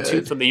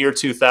the year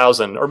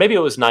 2000, or maybe it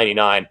was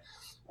 99,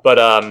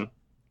 but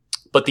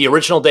the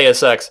original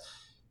Deus Ex,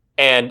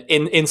 and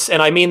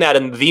and I mean that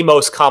in the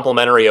most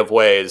complimentary of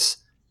ways.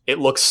 It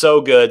looks so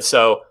good.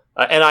 So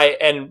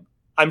and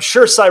I'm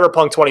sure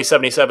Cyberpunk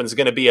 2077 is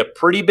going to be a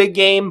pretty big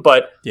game,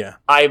 but yeah,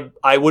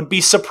 I would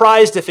be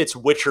surprised if it's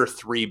Witcher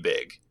 3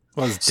 big.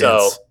 Well,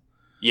 so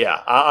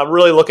yeah, I'm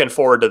really looking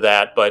forward to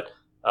that. But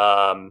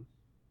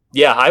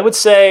yeah, I would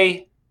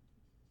say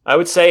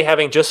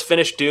having just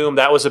finished Doom,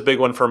 that was a big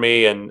one for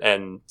me, and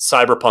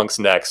Cyberpunk's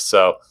next.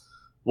 So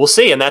we'll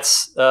see. And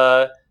that's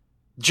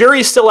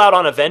jury's still out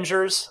on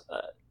Avengers.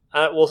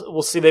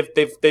 We'll see.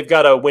 They've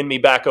got to win me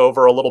back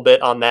over a little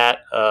bit on that.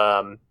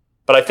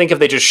 But I think if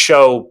they just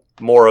show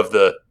more of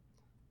the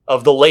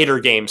later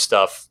game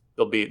stuff,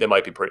 they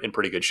might be in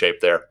pretty good shape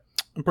there.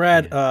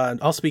 Brad,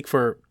 I'll speak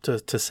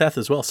to Seth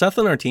as well. Seth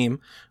on our team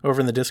over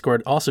in the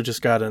Discord also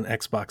just got an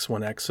Xbox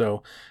One X.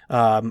 So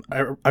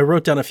I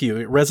wrote down a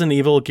few: Resident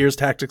Evil, Gears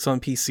Tactics on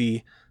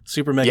PC,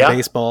 Super Mega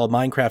Baseball,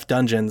 Minecraft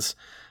Dungeons,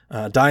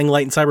 Dying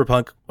Light, and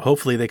Cyberpunk.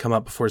 Hopefully they come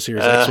out before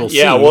Series X. We'll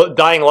see. Well,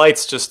 Dying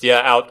Light's just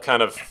out.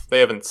 Kind of, they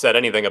haven't said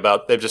anything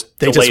about. They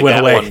just went that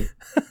away. One.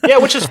 Yeah,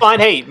 which is fine.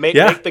 Hey, make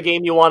the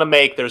game you want to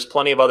make. There's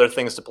plenty of other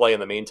things to play in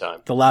the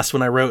meantime. The last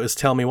one I wrote is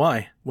Tell Me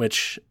Why,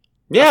 which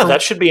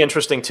that should be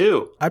interesting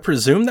too. I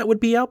presume that would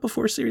be out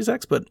before Series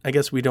X, but I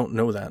guess we don't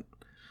know that.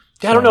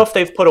 Yeah, I don't know if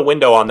they've put a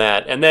window on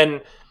that. And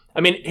then,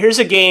 I mean, here's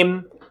a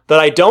game that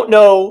I don't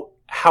know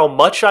how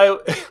much I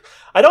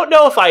don't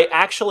know if I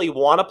actually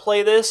want to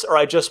play this or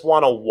I just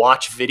want to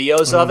watch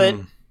videos of it,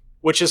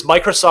 which is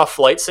Microsoft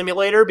Flight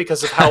Simulator,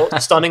 because of how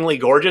stunningly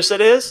gorgeous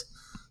it is.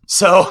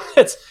 So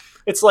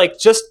it's like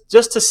just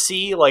to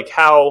see like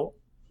how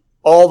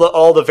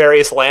all the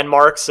various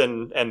landmarks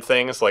and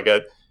things like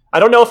I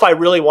don't know if I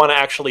really want to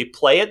actually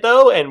play it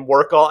though and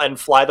and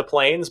fly the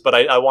planes, but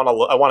I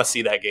want to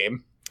see that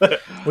game.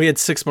 We had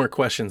 6 more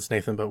questions,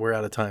 Nathan, but we're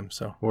out of time.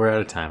 So we're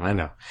out of time. I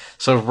know.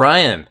 So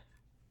Ryan,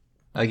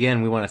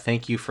 again, we want to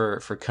thank you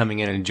for coming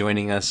in and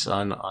joining us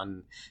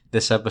on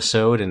this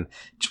episode, and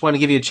just want to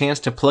give you a chance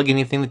to plug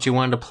anything that you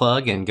wanted to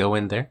plug and go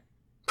in there.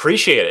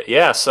 Appreciate it.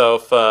 Yeah.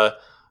 So if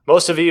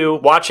most of you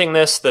watching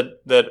this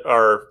that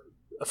are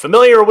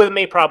familiar with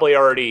me probably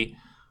already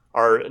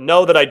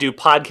know that I do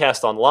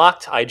Podcast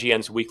Unlocked,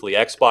 IGN's weekly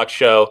Xbox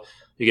show.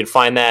 You can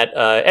find that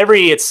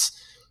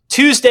it's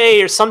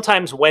Tuesday or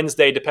sometimes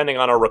Wednesday, depending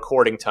on our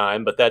recording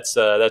time, but that's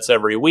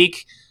every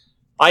week.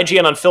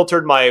 IGN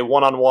Unfiltered, my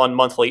one-on-one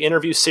monthly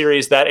interview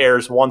series, that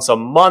airs once a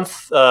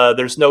month.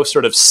 There's no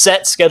sort of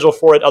set schedule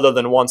for it other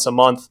than once a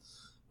month,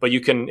 but you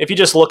can, if you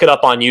just look it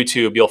up on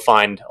YouTube, you'll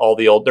find all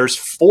the old. There's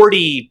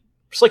 48,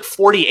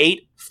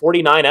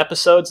 49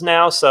 episodes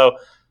now, so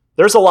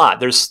there's a lot.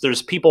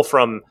 There's people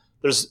from.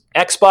 There's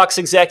Xbox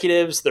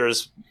executives,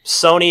 there's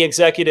Sony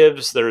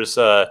executives, there's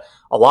a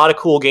lot of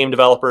cool game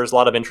developers, a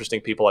lot of interesting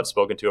people I've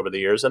spoken to over the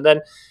years. And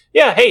then,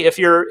 hey, if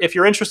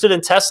you're interested in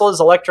Teslas,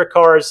 electric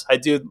cars, I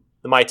do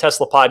my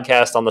Tesla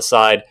podcast on the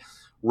side,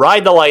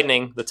 Ride the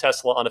Lightning, the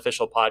Tesla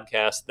unofficial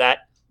podcast.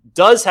 That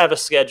does have a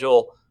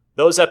schedule.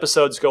 Those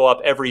episodes go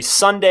up every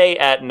Sunday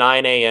at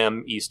 9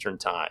 a.m. Eastern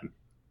Time.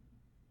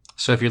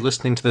 So if you're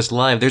listening to this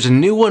live, there's a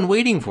new one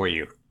waiting for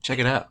you. Check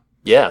it out.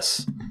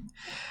 Yes.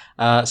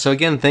 So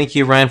again, thank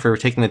you, Ryan, for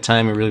taking the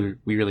time.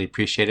 We really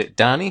appreciate it.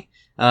 Donnie,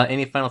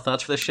 any final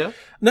thoughts for this show?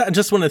 No, I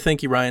just want to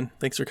thank you, Ryan.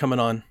 Thanks for coming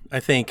on. I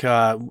think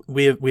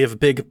we have a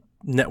big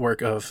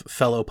network of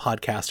fellow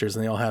podcasters,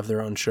 and they all have their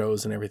own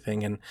shows and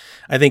everything. And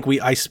I think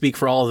I speak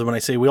for all of them when I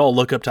say we all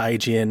look up to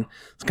IGN.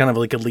 It's kind of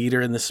like a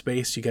leader in this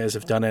space. You guys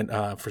have done it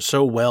for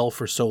so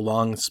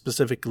long,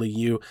 specifically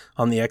you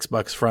on the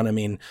Xbox front. I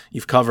mean,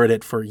 you've covered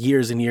it for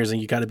years and years,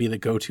 and you got to be the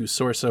go-to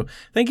source. So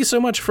thank you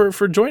so much for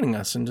joining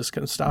us and just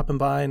kind of stopping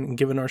by and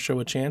giving our show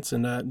a chance.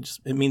 And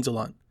it means a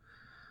lot.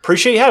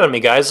 Appreciate you having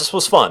me, guys. This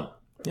was fun.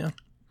 Yeah.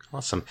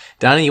 Awesome.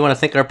 Donnie, you want to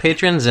thank our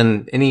patrons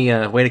and any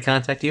way to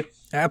contact you?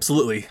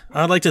 Absolutely.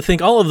 I'd like to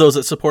thank all of those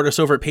that support us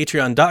over at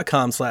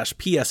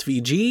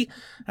patreon.com/PSVG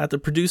at the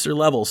producer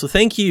level. So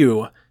thank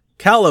you,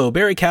 Callow,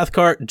 Barry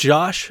Cathcart,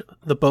 Josh,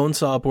 the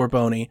Bonesaw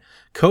Borboni,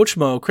 Coach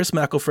Mo, Chris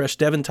McElfresh,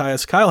 Devin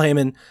Tyus, Kyle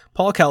Heyman,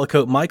 Paul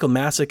Calicote, Michael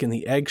Masick and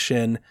the Egg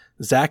Shin,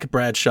 Zach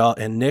Bradshaw,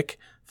 and Nick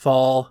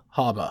Fall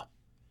Haba.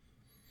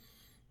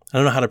 I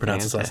don't know how to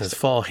pronounce his last name.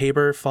 Fall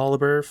Haber,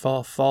 Fallaber,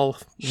 Fall.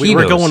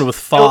 We're going with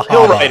Fall.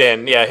 He'll write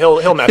in. Yeah,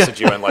 he'll message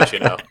you and let you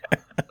know.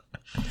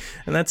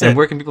 And that's and it.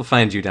 Where can people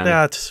find you, Donnie?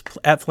 That's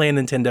at Playing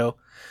Nintendo.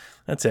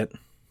 That's it.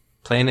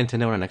 Playing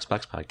Nintendo on an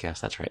Xbox podcast.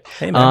 That's right.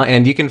 Hey, man.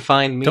 And you can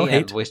find me Don't at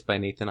hate. Voiced by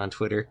Nathan on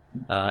Twitter.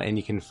 And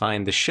you can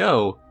find the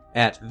show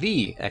at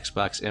the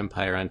Xbox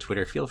Empire on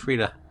Twitter. Feel free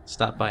to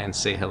stop by and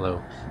say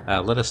hello.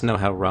 Let us know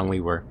how wrong we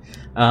were.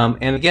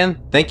 And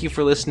again, thank you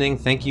for listening.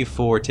 Thank you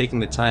for taking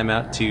the time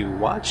out to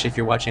watch if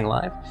you're watching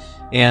live.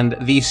 And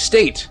the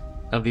state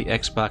of the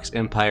Xbox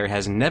Empire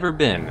has never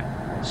been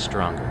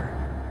stronger.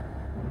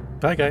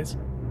 Bye, guys.